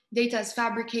of data is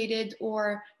fabricated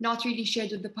or not really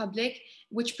shared with the public,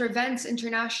 which prevents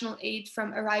international aid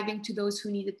from arriving to those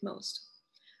who need it most.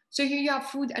 So here you have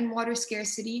food and water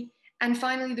scarcity, and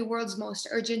finally, the world's most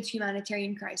urgent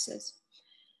humanitarian crisis.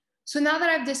 So now that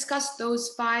I've discussed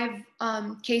those 5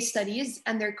 case studies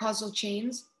and their causal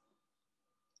chains,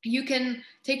 you can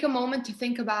take a moment to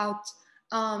think about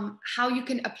how you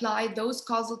can apply those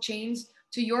causal chains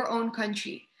to your own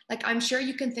country. Like, I'm sure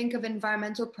you can think of an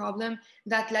environmental problem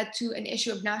that led to an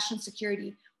issue of national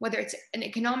security, whether it's an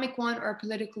economic one or a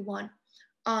political one.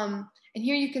 And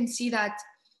here you can see that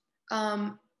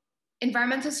um,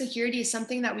 environmental security is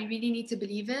something that we really need to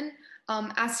believe in.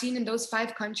 As seen in those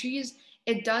 5 countries,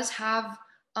 it does have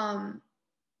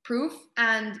proof,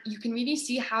 and you can really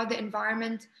see how the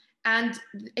environment and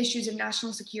the issues of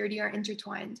national security are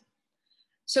intertwined.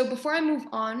 So before I move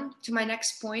on to my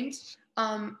next point,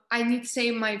 I need to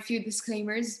say my few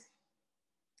disclaimers.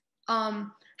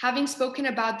 Having spoken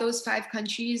about those 5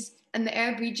 countries and the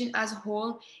Arab region as a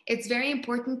whole, it's very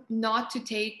important not to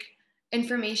take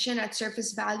information at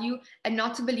surface value and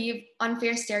not to believe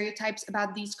unfair stereotypes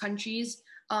about these countries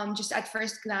just at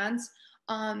first glance.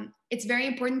 It's very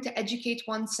important to educate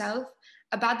oneself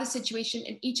about the situation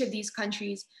in each of these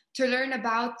countries, to learn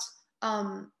about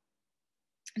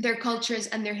their cultures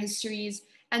and their histories,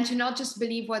 and to not just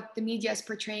believe what the media is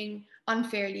portraying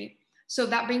unfairly. So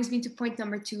that brings me to point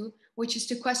number 2, which is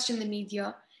to question the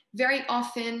media. Very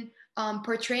often,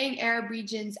 portraying Arab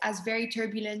regions as very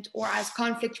turbulent or as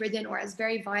conflict ridden or as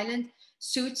very violent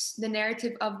suits the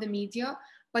narrative of the media,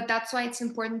 but that's why it's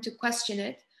important to question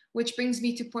it, which brings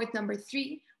me to point number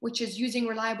 3, which is using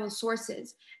reliable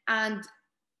sources and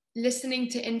listening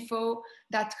to info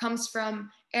that comes from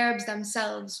Arabs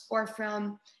themselves or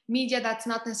from media that's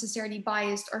not necessarily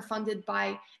biased or funded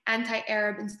by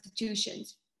anti-Arab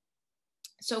institutions.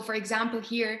 So for example,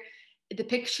 here, the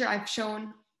picture I've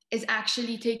shown is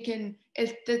actually taken,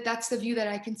 that's the view that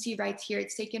I can see right here.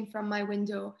 It's taken from my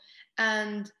window.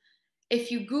 And if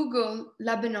you Google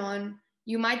Lebanon,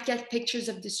 you might get pictures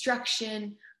of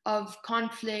destruction, of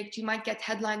conflict, you might get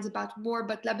headlines about war,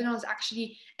 but Lebanon is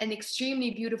actually an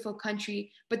extremely beautiful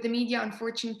country, but the media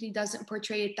unfortunately doesn't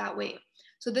portray it that way.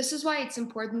 So this is why it's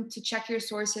important to check your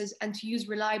sources and to use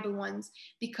reliable ones,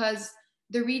 because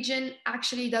the region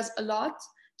actually does a lot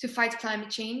to fight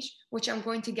climate change, which I'm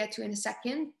going to get to in a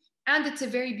second. And it's a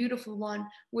very beautiful one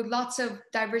with lots of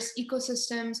diverse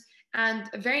ecosystems and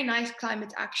a very nice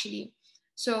climate actually.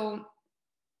 So,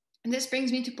 and this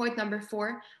brings me to point number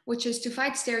 4, which is to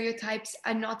fight stereotypes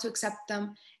and not to accept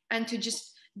them, and to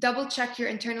just double check your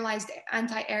internalized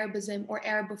anti-Arabism or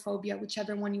Arabophobia,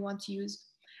 whichever one you want to use.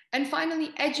 And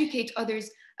finally, educate others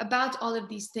about all of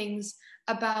these things,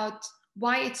 about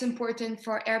why it's important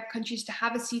for Arab countries to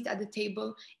have a seat at the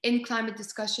table in climate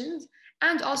discussions,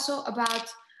 and also about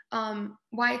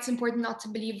why it's important not to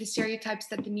believe the stereotypes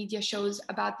that the media shows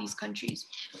about these countries.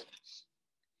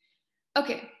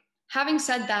 Okay, having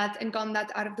said that and gotten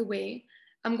that out of the way,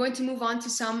 I'm going to move on to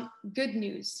some good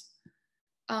news.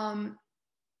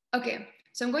 Okay,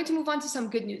 so I'm going to move on to some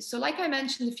good news. So like I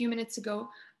mentioned a few minutes ago,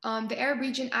 the Arab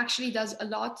region actually does a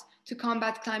lot to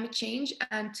combat climate change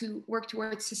and to work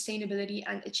towards sustainability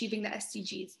and achieving the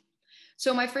SDGs.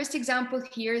 So my first example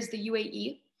here is the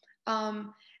UAE.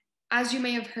 As you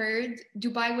may have heard,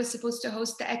 Dubai was supposed to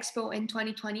host the Expo in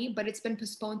 2020, but it's been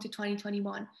postponed to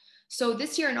 2021. So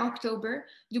this year in October,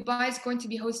 Dubai is going to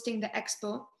be hosting the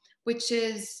Expo, which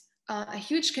is a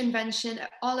huge convention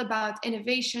all about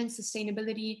innovation,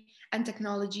 sustainability, and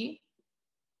technology.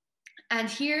 And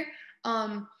here,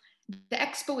 the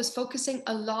Expo is focusing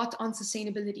a lot on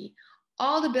sustainability.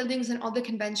 All the buildings and all the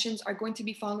conventions are going to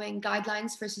be following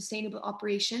guidelines for sustainable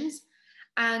operations.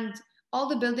 And all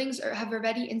the buildings have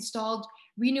already installed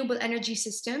renewable energy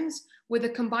systems with a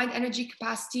combined energy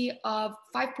capacity of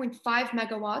 5.5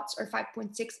 megawatts or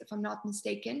 5.6, if I'm not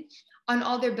mistaken, on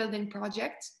all their building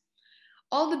projects.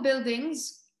 All the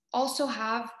buildings also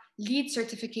have LEED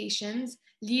certifications.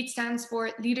 LEED stands for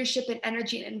Leadership in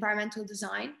Energy and Environmental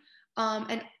Design.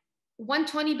 And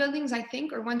 120 buildings, I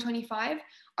think, or 125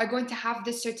 are going to have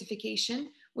this certification,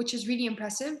 which is really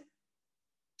impressive.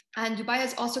 And Dubai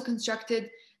has also constructed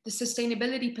the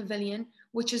Sustainability Pavilion,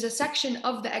 which is a section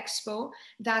of the Expo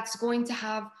that's going to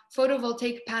have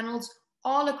photovoltaic panels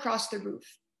all across the roof.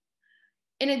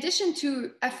 In addition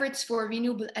to efforts for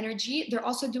renewable energy, they're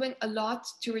also doing a lot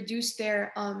to reduce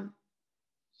their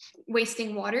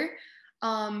wasting water.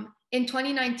 In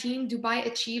 2019, Dubai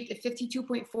achieved a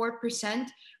 52.4%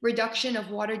 reduction of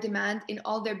water demand in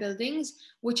all their buildings,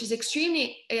 which is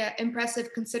extremely impressive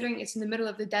considering it's in the middle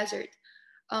of the desert.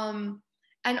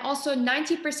 And also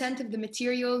 90% of the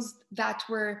materials that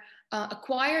were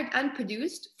acquired and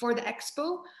produced for the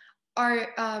Expo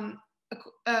are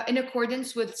in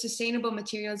accordance with sustainable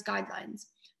materials guidelines.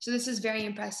 So this is very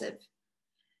impressive.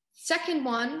 Second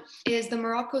one is the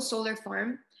Morocco Solar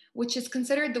Farm, which is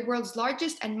considered the world's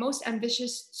largest and most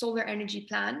ambitious solar energy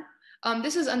plan.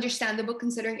 This is understandable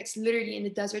considering it's literally in the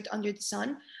desert under the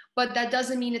sun, but that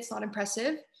doesn't mean it's not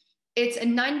impressive. It's a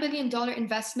 $9 billion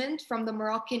investment from the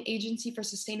Moroccan Agency for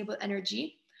Sustainable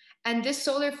Energy. And this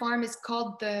solar farm is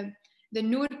called the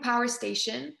Noor Power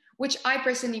Station, which I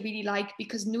personally really like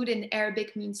because Noor in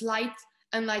Arabic means light,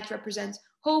 and light represents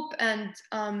hope and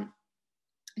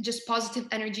just positive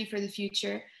energy for the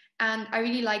future. And I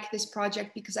really like this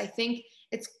project because I think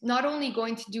it's not only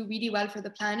going to do really well for the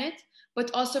planet, but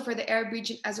also for the Arab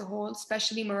region as a whole,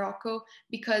 especially Morocco,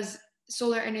 because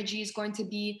solar energy is going to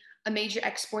be a major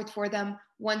export for them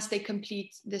once they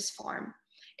complete this farm.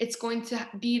 It's going to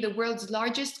be the world's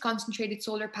largest concentrated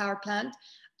solar power plant.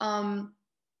 And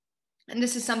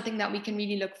this is something that we can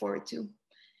really look forward to.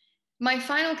 My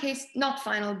final case, not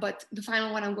final, but the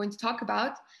final one I'm going to talk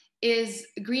about is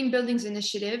Green Buildings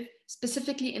Initiative,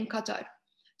 specifically in Qatar.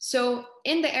 So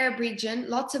in the Arab region,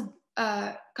 lots of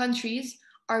countries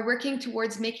are working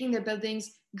towards making their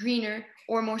buildings greener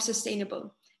or more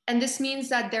sustainable. And this means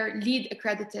that they're LEED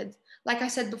accredited. Like I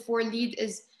said before, LEED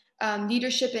is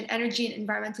Leadership in Energy and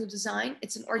Environmental Design.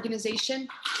 It's an organization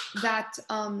that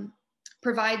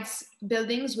provides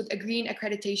buildings with a green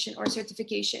accreditation or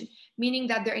certification, meaning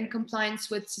that they're in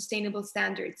compliance with sustainable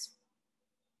standards.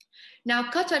 Now,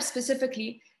 Qatar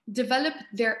specifically developed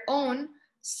their own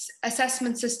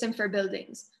assessment system for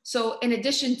buildings. So in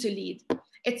addition to LEED,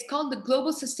 it's called the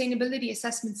Global Sustainability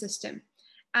Assessment System.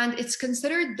 And it's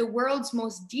considered the world's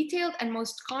most detailed and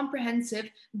most comprehensive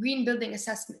green building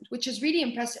assessment, which is really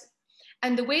impressive.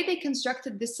 And the way they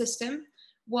constructed this system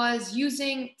was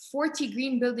using 40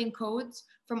 green building codes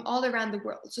from all around the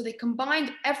world. So they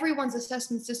combined everyone's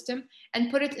assessment system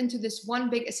and put it into this one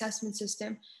big assessment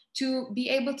system to be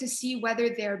able to see whether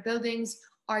their buildings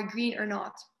are green or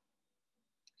not.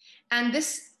 And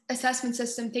this assessment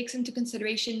system takes into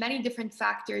consideration many different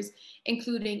factors,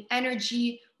 including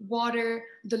energy, water,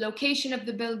 the location of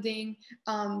the building,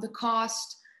 the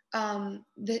cost,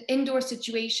 the indoor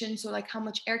situation, so like how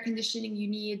much air conditioning you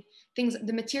need, things,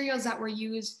 the materials that were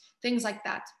used, things like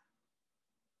that.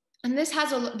 And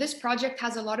this project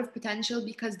has a lot of potential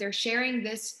because they're sharing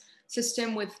this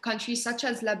system with countries such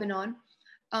as Lebanon.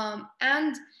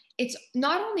 And it's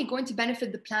not only going to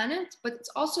benefit the planet, but it's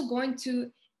also going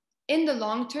to, in the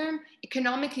long term,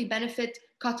 economically benefit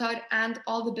Qatar and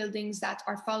all the buildings that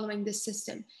are following this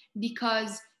system,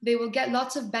 because they will get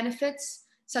lots of benefits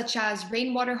such as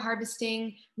rainwater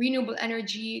harvesting, renewable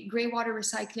energy, gray water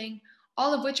recycling,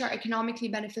 all of which are economically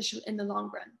beneficial in the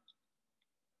long run.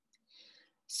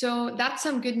 So that's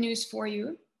some good news for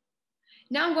you.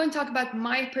 Now I'm going to talk about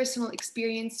my personal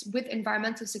experience with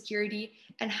environmental security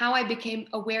and how I became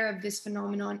aware of this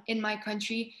phenomenon in my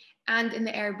country and in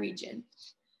the Arab region.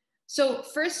 So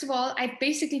first of all, I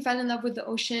basically fell in love with the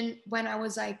ocean when I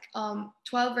was like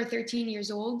 12 or 13 years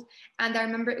old. And I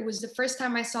remember it was the first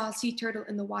time I saw a sea turtle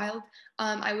in the wild.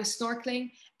 I was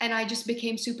snorkeling and I just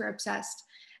became super obsessed.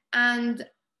 And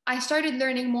I started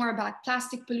learning more about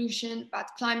plastic pollution,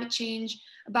 about climate change,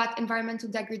 about environmental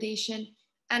degradation.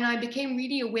 And I became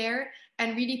really aware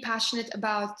and really passionate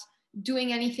about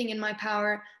doing anything in my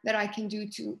power that I can do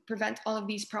to prevent all of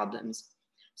these problems.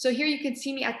 So here you can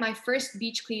see me at my first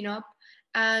beach cleanup.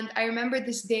 And I remember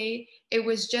this day, it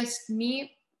was just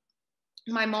me,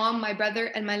 my mom, my brother,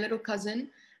 and my little cousin.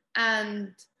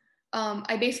 And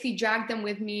I basically dragged them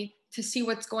with me to see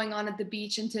what's going on at the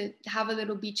beach and to have a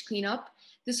little beach cleanup.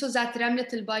 This was at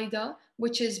Ramlat Al Baida,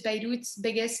 which is Beirut's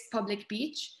biggest public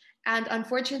beach. And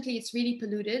unfortunately, it's really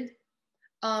polluted.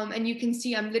 And you can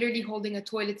see I'm literally holding a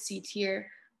toilet seat here.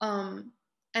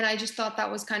 And I just thought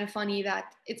that was kind of funny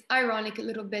that it's ironic a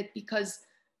little bit because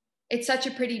it's such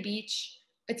a pretty beach.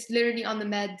 It's literally on the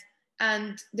Med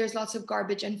and there's lots of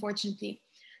garbage, unfortunately.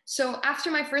 So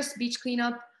after my first beach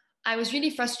cleanup, I was really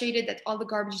frustrated at all the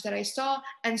garbage that I saw.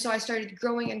 And so I started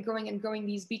growing and growing and growing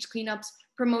these beach cleanups,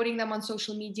 promoting them on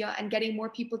social media and getting more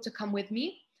people to come with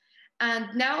me. And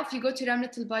now if you go to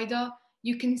Ramlat Al Baida,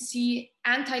 you can see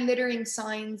anti-littering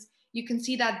signs. You can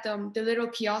see that the little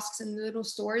kiosks and the little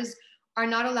stores are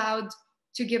not allowed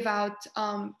to give out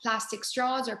plastic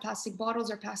straws or plastic bottles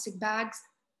or plastic bags.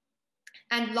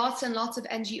 And lots of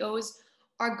NGOs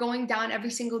are going down every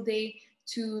single day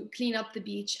to clean up the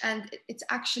beach. And it's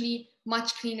actually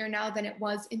much cleaner now than it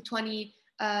was in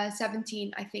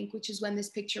 2017, I think, which is when this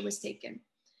picture was taken.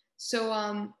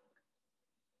 So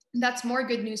that's more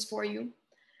good news for you.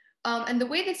 And the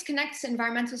way this connects to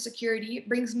environmental security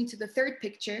brings me to the third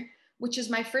picture, which is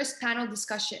my first panel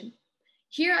discussion.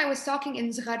 Here I was talking in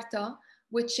Zgharta,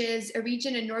 which is a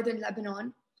region in northern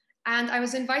Lebanon. And I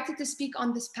was invited to speak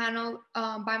on this panel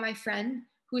by my friend,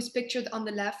 who is pictured on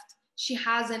the left. She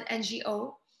has an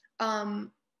NGO.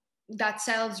 that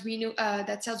sells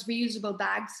reusable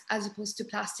bags as opposed to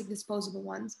plastic disposable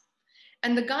ones.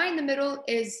 And the guy in the middle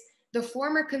is the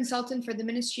former consultant for the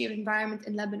Ministry of Environment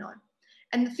in Lebanon.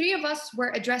 And the three of us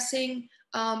were addressing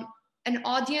an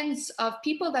audience of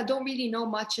people that don't really know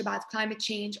much about climate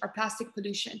change or plastic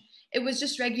pollution. It was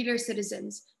just regular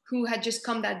citizens who had just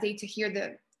come that day to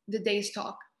hear the day's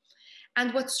talk.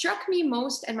 And what struck me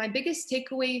most and my biggest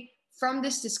takeaway from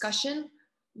this discussion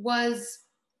was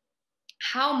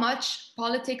how much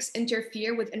politics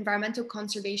interfere with environmental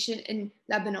conservation in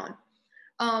Lebanon.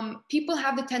 People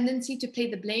have the tendency to play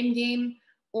the blame game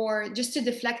or just to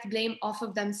deflect blame off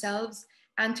of themselves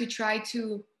and to try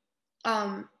to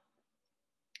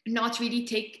not really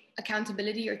take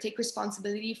accountability or take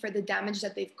responsibility for the damage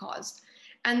that they've caused.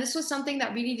 And this was something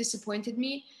that really disappointed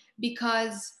me,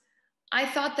 because I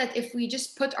thought that if we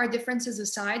just put our differences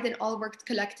aside and all worked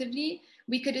collectively,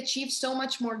 we could achieve so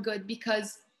much more good,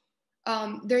 because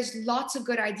there's lots of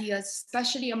good ideas,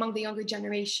 especially among the younger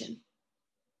generation.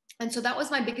 And so that was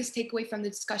my biggest takeaway from the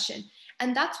discussion.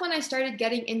 And that's when I started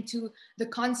getting into the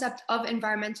concept of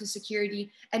environmental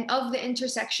security and of the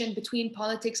intersection between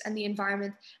politics and the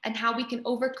environment, and how we can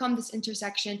overcome this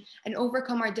intersection and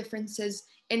overcome our differences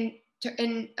for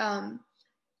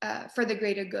the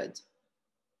greater good.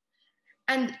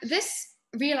 And this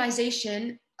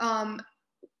realization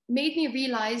made me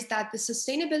realize that the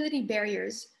sustainability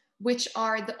barriers, which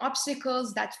are the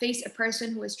obstacles that face a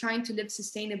person who is trying to live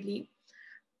sustainably,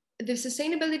 the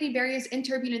sustainability barriers in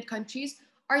turbulent countries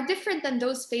are different than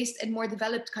those faced in more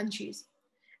developed countries.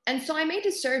 And so I made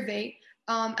a survey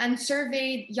and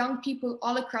surveyed young people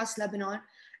all across Lebanon.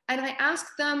 And I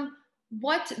asked them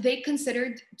what they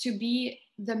considered to be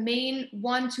the main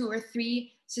 1, 2, or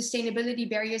 3 sustainability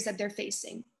barriers that they're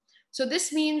facing. So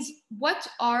this means, what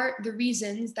are the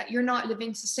reasons that you're not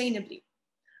living sustainably?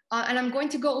 And I'm going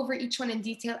to go over each one in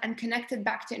detail and connect it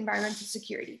back to environmental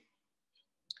security.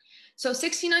 So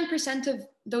 69% of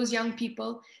those young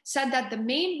people said that the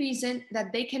main reason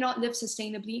that they cannot live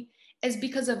sustainably is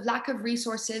because of lack of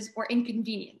resources or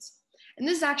inconvenience. And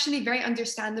this is actually very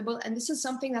understandable. And this is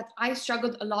something that I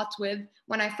struggled a lot with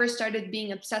when I first started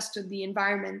being obsessed with the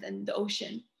environment and the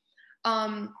ocean.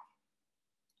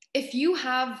 If you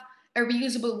have a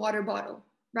reusable water bottle,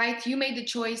 right? You made the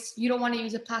choice, you don't want to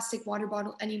use a plastic water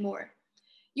bottle anymore.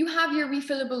 You have your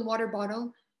refillable water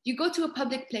bottle, you go to a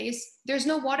public place, there's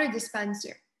no water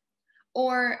dispenser.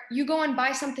 Or you go and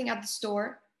buy something at the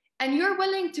store and you're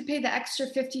willing to pay the extra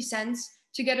 50 cents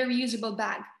to get a reusable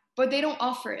bag, but they don't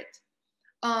offer it.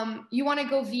 You want to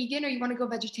go vegan or you want to go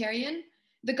vegetarian,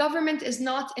 the government is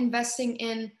not investing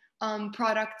in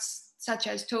products such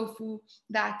as tofu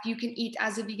that you can eat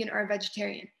as a vegan or a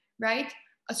vegetarian, right?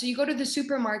 So you go to the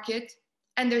supermarket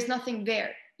and there's nothing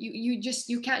there.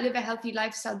 You can't live a healthy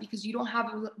lifestyle because you don't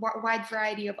have a wide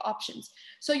variety of options.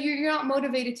 So you're not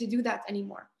motivated to do that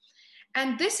anymore.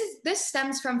 And this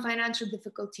stems from financial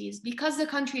difficulties, because the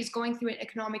country is going through an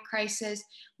economic crisis,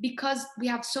 because we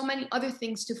have so many other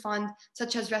things to fund,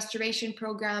 such as restoration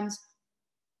programs.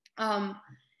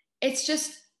 It's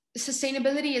just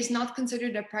sustainability is not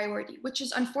considered a priority, which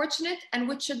is unfortunate and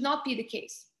which should not be the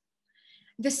case.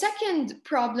 The second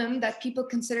problem that people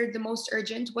considered the most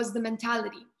urgent was the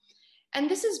mentality. And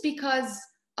this is because,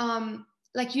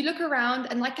 like, you look around,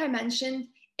 and like I mentioned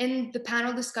in the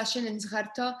panel discussion in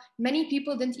Zgharta, many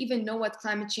people didn't even know what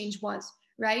climate change was,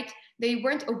 right? They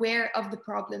weren't aware of the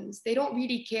problems. They don't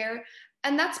really care.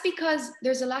 And that's because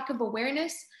there's a lack of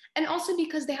awareness, and also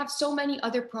because they have so many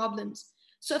other problems.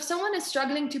 So if someone is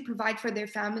struggling to provide for their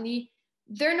family,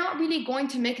 they're not really going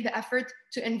to make the effort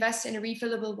to invest in a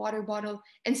refillable water bottle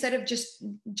instead of just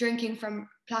drinking from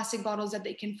plastic bottles that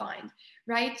they can find,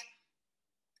 right?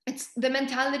 The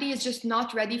mentality is just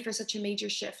not ready for such a major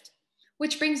shift.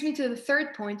 Which brings me to the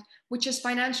third point, which is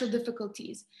financial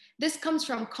difficulties. This comes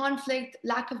from conflict,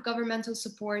 lack of governmental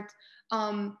support,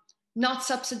 not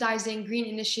subsidizing green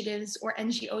initiatives or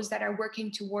NGOs that are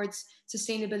working towards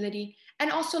sustainability,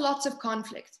 and also lots of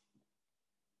conflict.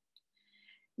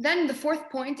 Then the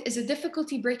fourth point is a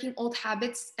difficulty breaking old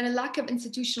habits and a lack of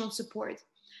institutional support.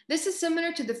 This is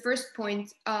similar to the first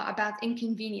point about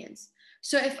inconvenience.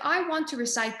 So if I want to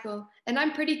recycle, and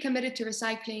I'm pretty committed to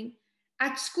recycling,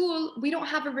 at school, we don't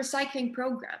have a recycling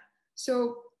program.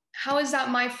 So how is that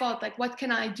my fault? Like, what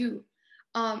can I do?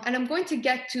 And I'm going to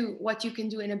get to what you can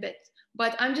do in a bit,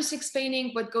 but I'm just explaining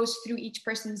what goes through each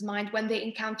person's mind when they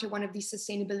encounter one of these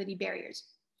sustainability barriers.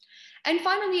 And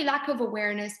finally, lack of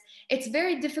awareness. It's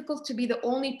very difficult to be the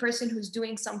only person who's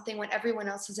doing something when everyone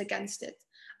else is against it.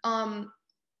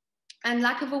 And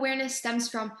lack of awareness stems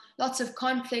from lots of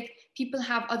conflict, people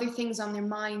have other things on their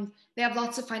mind, they have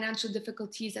lots of financial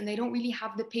difficulties, and they don't really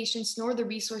have the patience nor the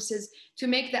resources to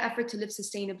make the effort to live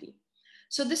sustainably.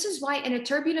 So this is why in a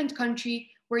turbulent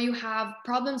country where you have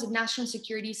problems of national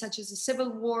security, such as a civil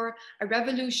war, a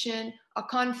revolution, a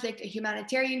conflict, a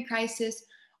humanitarian crisis,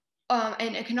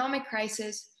 an economic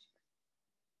crisis,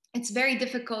 it's very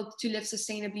difficult to live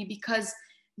sustainably because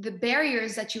the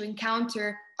barriers that you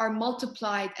encounter are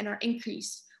multiplied and are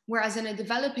increased. Whereas in a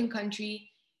developing country,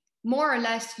 more or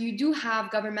less, you do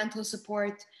have governmental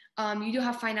support, you do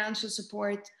have financial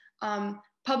support,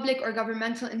 public or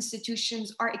governmental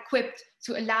institutions are equipped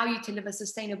to allow you to live a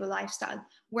sustainable lifestyle.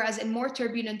 Whereas in more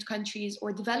turbulent countries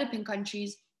or developing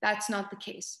countries, that's not the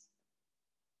case.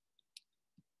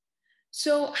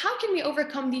 So how can we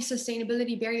overcome these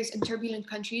sustainability barriers in turbulent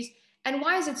countries, and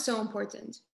why is it so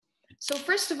important? So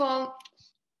first of all,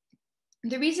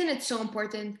 the reason it's so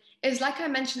important is, like I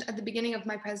mentioned at the beginning of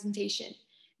my presentation,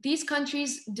 these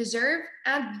countries deserve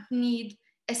and need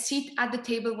a seat at the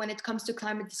table when it comes to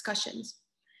climate discussions.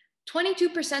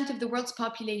 22% of the world's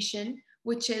population,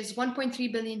 which is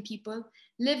 1.3 billion people,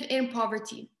 live in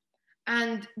poverty.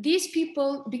 And these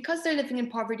people, because they're living in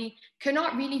poverty,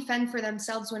 cannot really fend for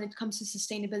themselves when it comes to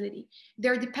sustainability.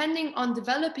 They're depending on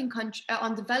developed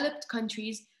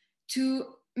countries to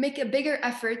make a bigger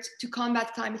effort to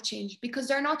combat climate change, because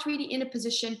they're not really in a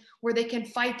position where they can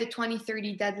fight the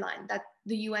 2030 deadline that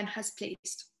the UN has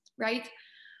placed, right?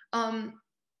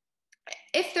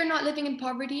 If they're not living in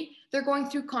poverty, they're going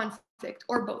through conflict,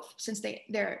 or both, since they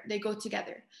go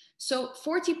together. So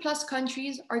 40 plus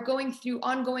countries are going through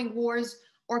ongoing wars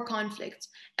or conflicts.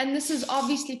 And this is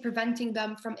obviously preventing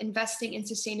them from investing in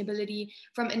sustainability,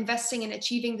 from investing in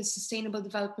achieving the sustainable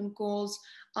development goals,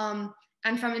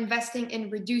 and from investing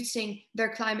in reducing their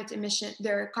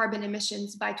carbon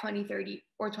emissions by 2030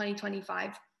 or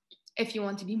 2025, if you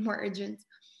want to be more urgent.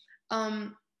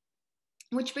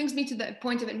 Which brings me to the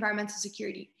point of environmental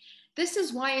security. This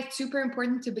is why it's super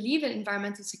important to believe in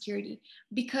environmental security,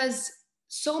 because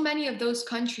so many of those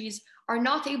countries are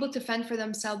not able to fend for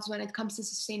themselves when it comes to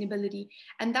sustainability.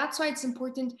 And that's why it's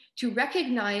important to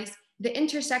recognize the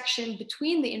intersection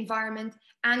between the environment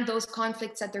and those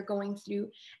conflicts that they're going through,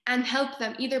 and help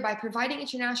them either by providing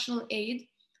international aid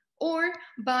or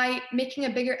by making a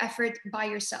bigger effort by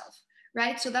yourself,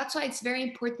 right? So that's why it's very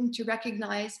important to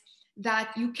recognize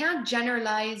that you can't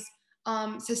generalize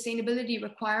sustainability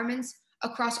requirements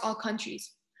across all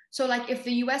countries. So like if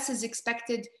the US is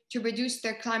expected to reduce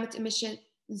their climate emissions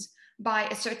by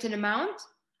a certain amount,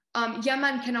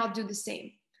 Yemen cannot do the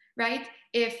same, right?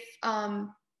 If,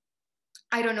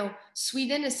 I don't know,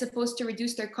 Sweden is supposed to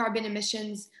reduce their carbon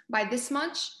emissions by this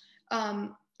much,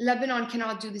 Lebanon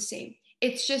cannot do the same.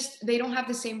 It's just, they don't have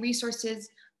the same resources,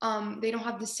 they don't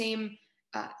have the same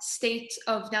state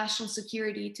of national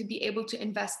security to be able to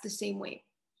invest the same way.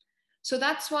 So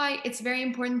that's why it's very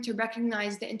important to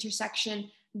recognize the intersection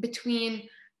between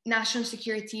national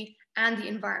security and the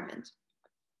environment.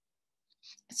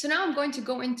 So now I'm going to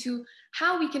go into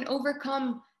how we can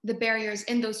overcome the barriers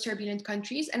in those turbulent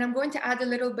countries, and I'm going to add a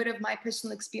little bit of my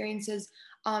personal experiences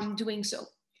doing so.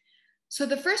 So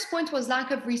the first point was lack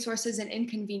of resources and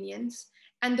inconvenience.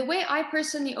 And the way I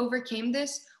personally overcame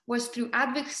this was through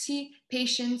advocacy,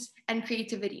 patience, and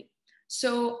creativity.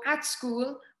 So at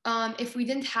school, if we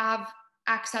didn't have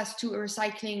access to a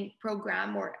recycling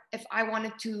program, or if I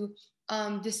wanted to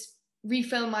just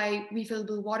refill my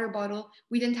refillable water bottle,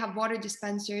 we didn't have water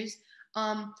dispensers,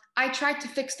 I tried to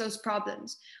fix those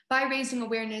problems by raising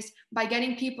awareness, by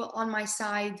getting people on my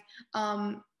side,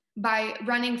 by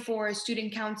running for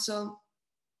student council,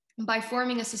 by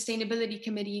forming a sustainability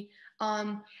committee.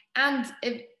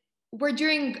 We're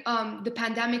during the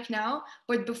pandemic now,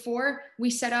 but before we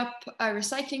set up a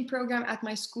recycling program at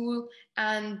my school,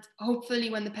 and hopefully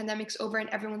when the pandemic's over and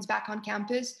everyone's back on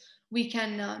campus, we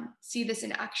can see this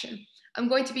in action. I'm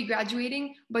going to be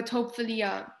graduating, but hopefully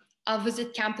I'll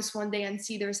visit campus one day and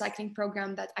see the recycling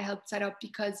program that I helped set up,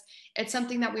 because it's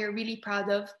something that we are really proud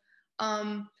of.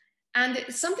 And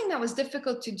it's something that was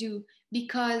difficult to do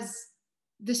because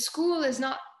the school is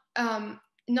not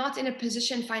in a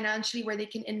position financially where they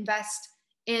can invest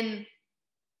in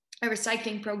a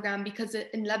recycling program, because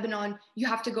in Lebanon, you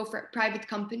have to go for a private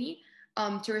company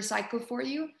to recycle for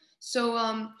you.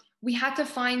 So we had to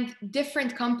find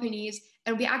different companies,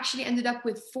 and we actually ended up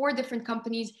with 4 different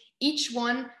companies, each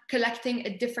one collecting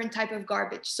a different type of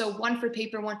garbage. So one for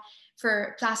paper, one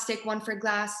for plastic, one for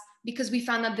glass, because we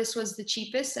found that this was the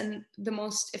cheapest and the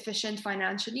most efficient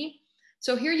financially.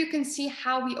 So here you can see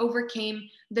how we overcame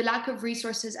the lack of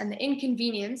resources and the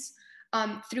inconvenience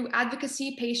through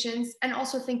advocacy, patience, and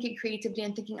also thinking creatively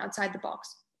and thinking outside the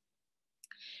box.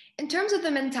 In terms of the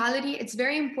mentality, it's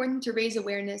very important to raise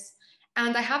awareness.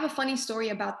 And I have a funny story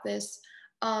about this.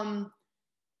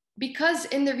 Because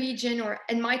in the region, or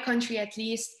in my country at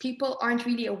least, people aren't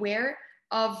really aware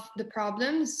of the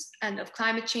problems and of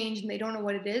climate change, and they don't know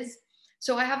what it is.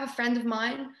 So I have a friend of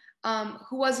mine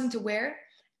who wasn't aware,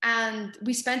 and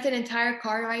we spent an entire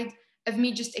car ride of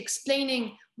me just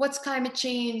explaining what's climate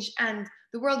change and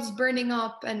the world is burning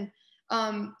up, and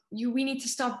we need to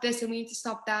stop this and we need to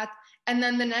stop that. And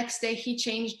then the next day he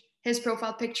changed his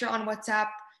profile picture on WhatsApp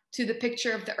to the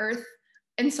picture of the earth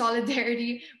in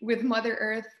solidarity with Mother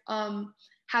Earth,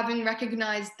 having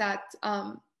recognized that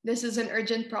this is an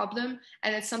urgent problem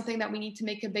and it's something that we need to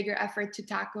make a bigger effort to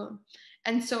tackle.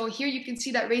 And so here you can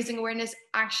see that raising awareness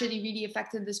actually really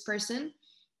affected this person,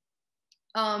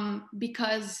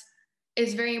 because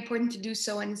it's very important to do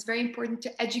so, and it's very important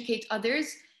to educate others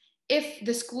if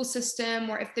the school system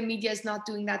or if the media is not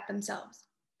doing that themselves.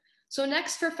 So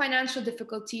next, for financial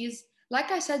difficulties,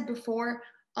 like I said before,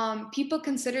 people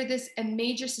consider this a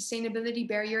major sustainability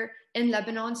barrier in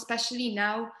Lebanon, especially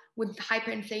now with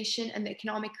hyperinflation and the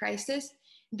economic crisis.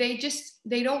 They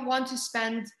don't want to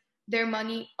spend their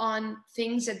money on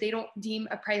things that they don't deem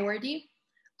a priority.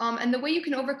 And the way you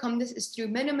can overcome this is through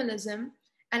minimalism.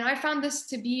 And I found this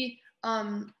to be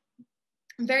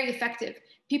very effective.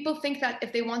 People think that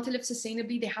if they want to live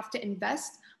sustainably, they have to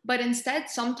invest. But instead,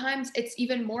 sometimes it's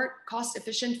even more cost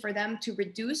efficient for them to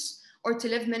reduce or to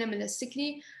live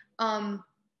minimalistically,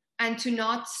 and to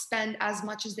not spend as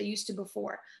much as they used to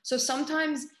before. So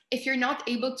sometimes if you're not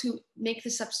able to make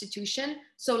the substitution,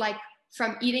 so like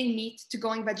from eating meat to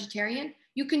going vegetarian,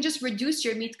 you can just reduce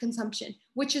your meat consumption,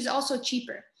 which is also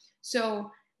cheaper.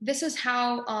 So this is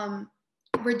how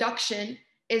reduction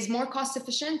is more cost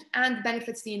efficient and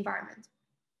benefits the environment.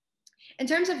 In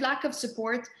terms of lack of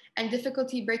support and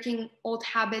difficulty breaking old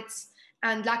habits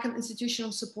and lack of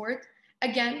institutional support,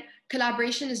 again,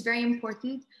 collaboration is very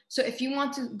important. So if you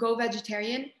want to go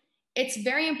vegetarian, it's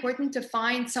very important to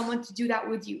find someone to do that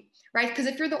with you, right? Because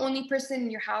if you're the only person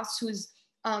in your house who's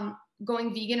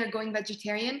going vegan or going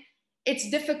vegetarian, it's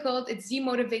difficult, it's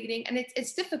demotivating, and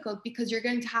it's difficult because you're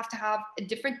going to have a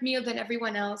different meal than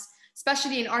everyone else,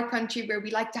 especially in our country where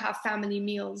we like to have family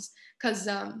meals, because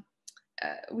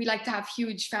we like to have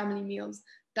huge family meals.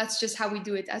 That's just how we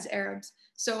do it as Arabs.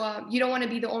 So you don't want to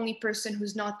be the only person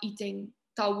who's not eating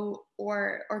tawu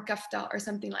or kafta or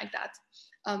something like that.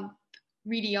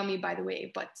 Really yummy, by the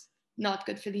way, but not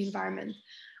good for the environment.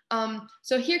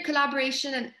 So here,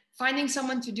 collaboration and finding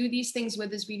someone to do these things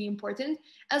with is really important,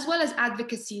 as well as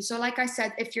advocacy. So like I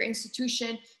said, if your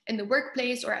institution in the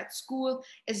workplace or at school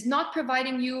is not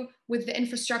providing you with the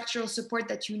infrastructural support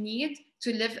that you need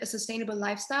to live a sustainable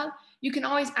lifestyle, you can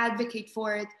always advocate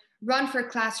for it, run for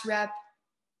class rep,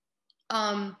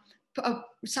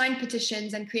 sign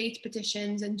petitions and create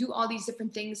petitions and do all these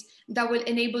different things that will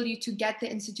enable you to get the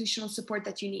institutional support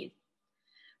that you need.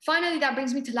 Finally, that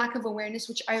brings me to lack of awareness,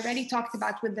 which I already talked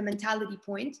about with the mentality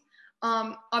point.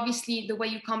 Obviously, the way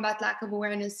you combat lack of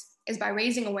awareness is by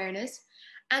raising awareness.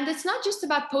 And it's not just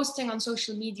about posting on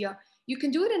social media. You can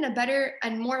do it in a better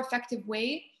and more effective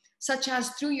way, such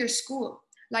as through your school.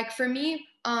 Like for me,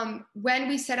 when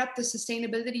we set up the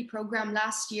sustainability program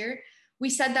last year, we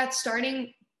said that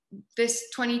starting this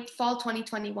fall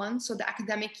 2021, so the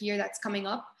academic year that's coming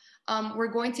up, we're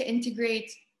going to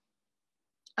integrate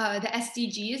the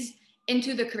SDGs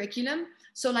into the curriculum.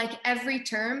 So like every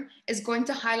term is going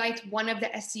to highlight one of the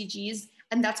SDGs,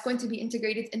 and that's going to be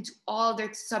integrated into all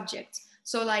their subjects.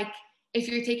 So like if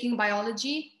you're taking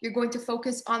biology, you're going to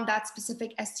focus on that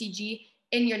specific SDG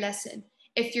in your lesson.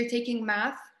 If you're taking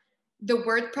math, the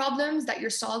word problems that you're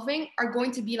solving are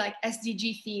going to be like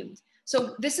SDG themed.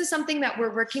 So this is something that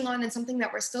we're working on and something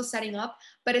that we're still setting up,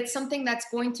 but it's something that's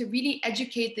going to really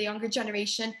educate the younger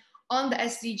generation on the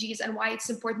SDGs and why it's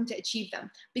important to achieve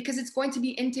them, because it's going to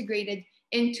be integrated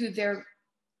into their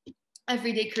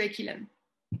everyday curriculum.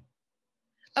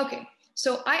 Okay,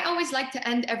 so I always like to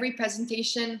end every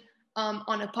presentation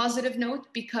on a positive note,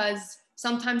 because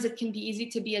sometimes it can be easy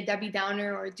to be a Debbie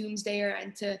Downer or a doomsdayer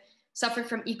and to suffer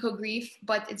from eco-grief,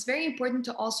 but it's very important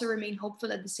to also remain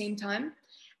hopeful at the same time.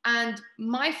 And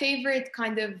my favorite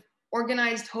kind of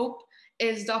organized hope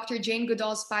is Dr. Jane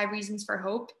Goodall's 5 Reasons for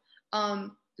Hope.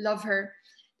 Love her.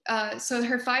 So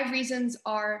her 5 reasons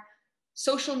are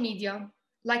social media.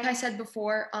 Like I said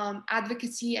before,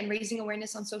 advocacy and raising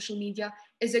awareness on social media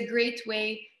is a great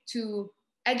way to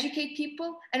educate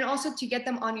people and also to get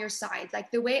them on your side.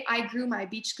 Like the way I grew my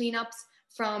beach cleanups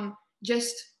from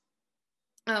just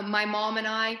my mom and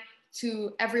I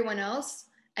to everyone else,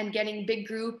 and getting big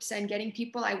groups and getting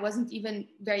people I wasn't even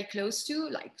very close to,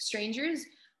 like strangers,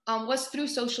 was through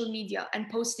social media and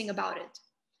posting about it.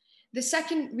 The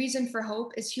second reason for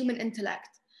hope is human intellect.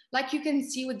 Like you can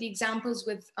see with the examples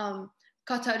with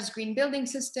Qatar's green building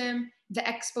system, the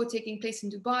expo taking place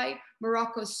in Dubai,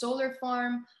 Morocco's solar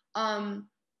farm.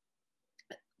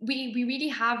 We really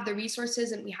have the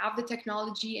resources and we have the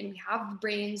technology and we have the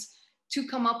brains to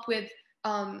come up with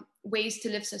ways to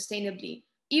live sustainably,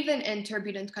 even in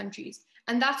turbulent countries.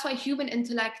 And that's why human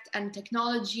intellect and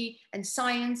technology and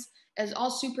science is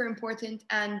all super important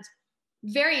and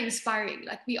very inspiring.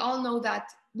 Like we all know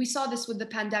that we saw this with the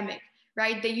pandemic,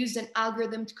 right? They used an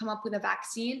algorithm to come up with a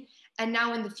vaccine. And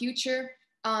now in the future,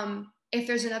 if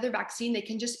there's another vaccine, they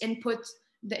can just input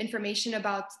the information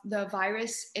about the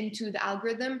virus into the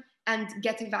algorithm and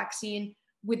get a vaccine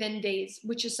within days,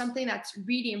 which is something that's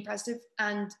really impressive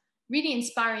and really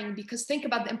inspiring, because think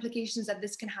about the implications that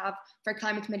this can have for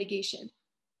climate mitigation.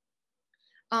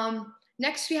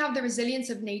 Next, we have the resilience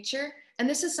of nature. And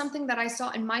this is something that I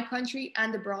saw in my country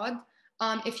and abroad.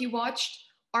 If you watched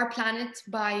Our Planet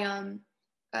by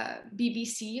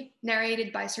BBC,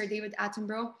 narrated by Sir David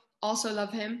Attenborough, also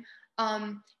love him.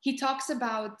 He talks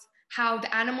about how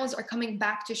the animals are coming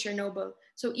back to Chernobyl.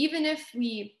 So even if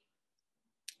we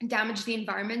damage the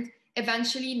environment,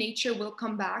 eventually nature will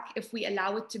come back if we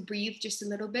allow it to breathe just a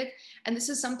little bit. And this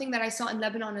is something that I saw in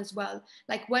Lebanon as well.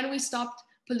 Like when we stopped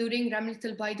polluting Ramlet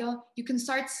al-Baida, you can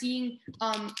start seeing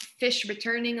fish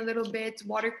returning a little bit,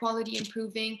 water quality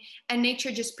improving, and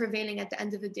nature just prevailing at the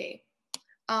end of the day.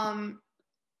 Then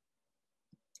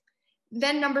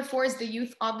number 4 is the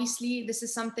youth. Obviously, this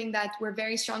is something that we're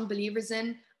very strong believers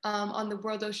in on the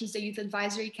World Oceans Day Youth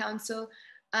Advisory Council.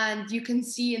 And you can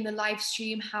see in the live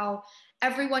stream how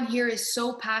everyone here is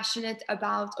so passionate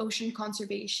about ocean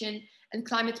conservation and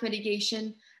climate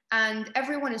mitigation. And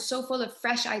everyone is so full of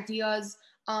fresh ideas,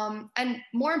 and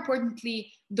more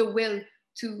importantly, the will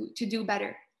to do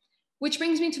better. Which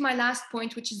brings me to my last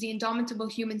point, which is the indomitable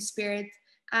human spirit.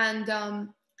 And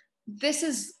this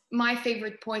is my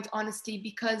favorite point, honestly,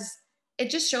 because it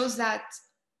just shows that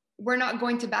we're not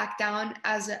going to back down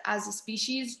as a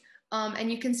species.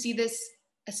 And you can see this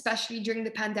especially during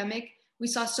the pandemic. We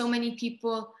saw so many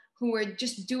people who were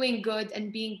just doing good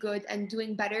and being good and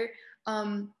doing better,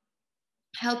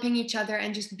 helping each other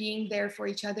and just being there for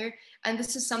each other. And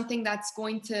this is something that's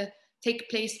going to take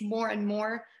place more and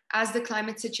more as the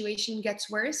climate situation gets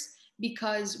worse,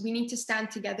 because we need to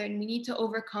stand together and we need to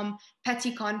overcome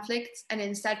petty conflicts and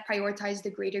instead prioritize the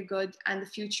greater good and the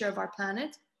future of our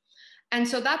planet. And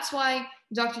so that's why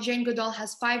Dr. Jane Goodall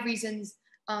has 5 reasons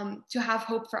to have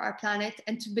hope for our planet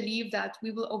and to believe that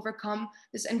we will overcome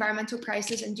this environmental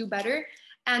crisis and do better.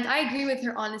 And I agree with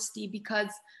her honesty, because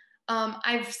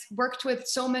I've worked with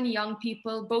so many young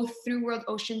people, both through World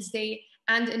Oceans Day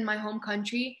and in my home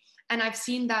country. And I've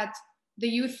seen that the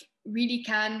youth really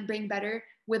can bring better,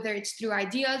 whether it's through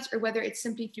ideas or whether it's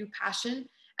simply through passion.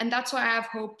 And that's why I have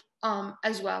hope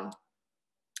as well.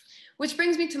 Which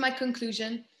brings me to my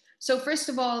conclusion. So first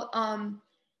of all,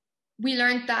 we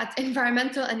learned that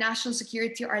environmental and national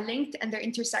security are linked and they're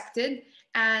intersected,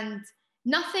 and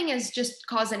nothing is just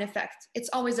cause and effect. It's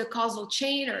always a causal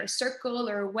chain or a circle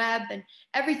or a web, and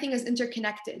everything is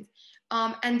interconnected.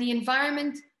 And the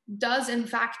environment does in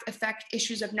fact affect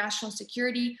issues of national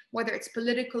security, whether it's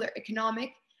political or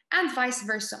economic, and vice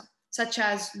versa, such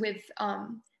as with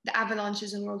the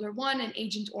avalanches in World War I and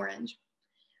Agent Orange.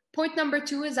 Point number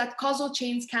 2 is that causal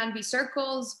chains can be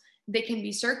circles. They can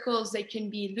be circles, they can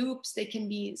be loops, they can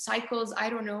be cycles, I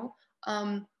don't know.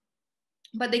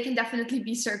 But they can definitely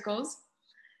be circles.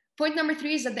 Point number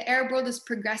 3 is that the Arab world is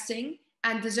progressing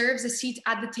and deserves a seat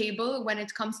at the table when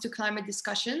it comes to climate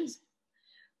discussions.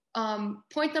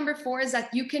 Point number 4 is that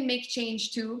you can make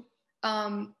change too,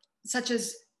 such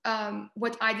as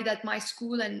what I did at my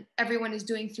school and everyone is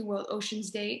doing through World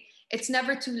Oceans Day. It's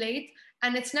never too late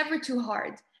and it's never too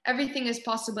hard. Everything is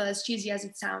possible, as cheesy as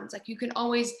it sounds. Like you can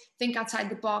always think outside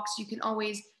the box. You can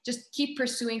always just keep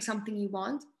pursuing something you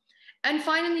want. And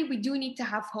finally, we do need to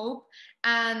have hope.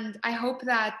 And I hope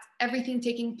that everything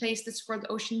taking place this World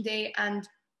Ocean Day and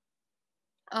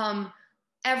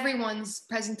everyone's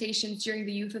presentations during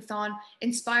the Youth-A-Thon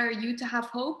inspire you to have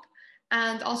hope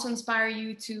and also inspire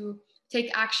you to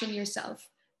take action yourself,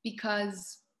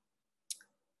 because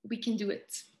we can do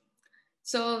it.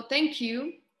 So thank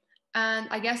you. And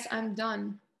I guess I'm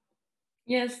done.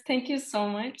 Yes, thank you so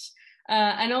much.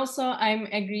 And also, I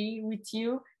agree with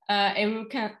you.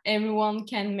 Everyone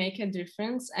can make a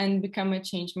difference and become a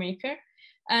change maker.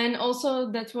 And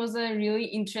also, that was a really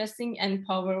interesting and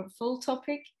powerful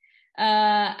topic.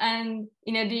 And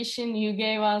in addition, you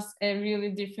gave us a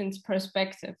really different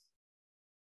perspective.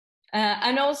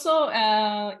 And also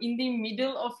in the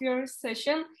middle of your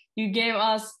session, you gave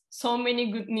us so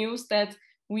many good news that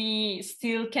we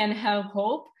still can have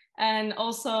hope. And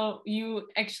also you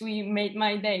actually made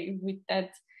my day with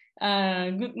that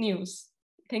good news.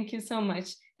 Thank you so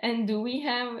much. And do we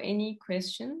have any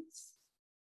questions?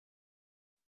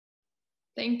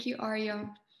 Thank you, Arya.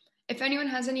 If anyone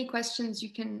has any questions,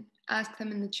 you can ask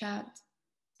them in the chat.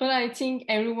 But I think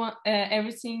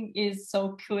everything is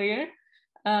so clear.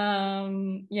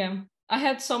 Yeah, I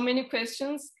had so many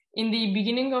questions in the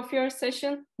beginning of your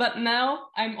session, but now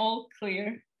I'm all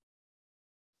clear.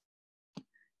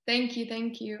 Thank you,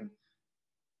 thank you.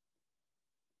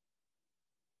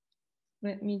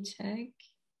 Let me check.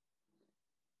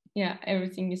 Yeah,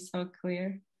 everything is so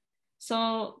clear.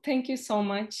 So thank you so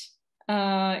much.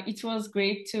 It was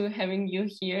great to having you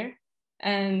here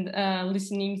and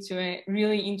listening to a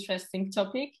really interesting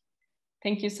topic.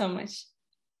 Thank you so much.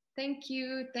 Thank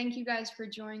you. Thank you guys for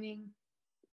joining.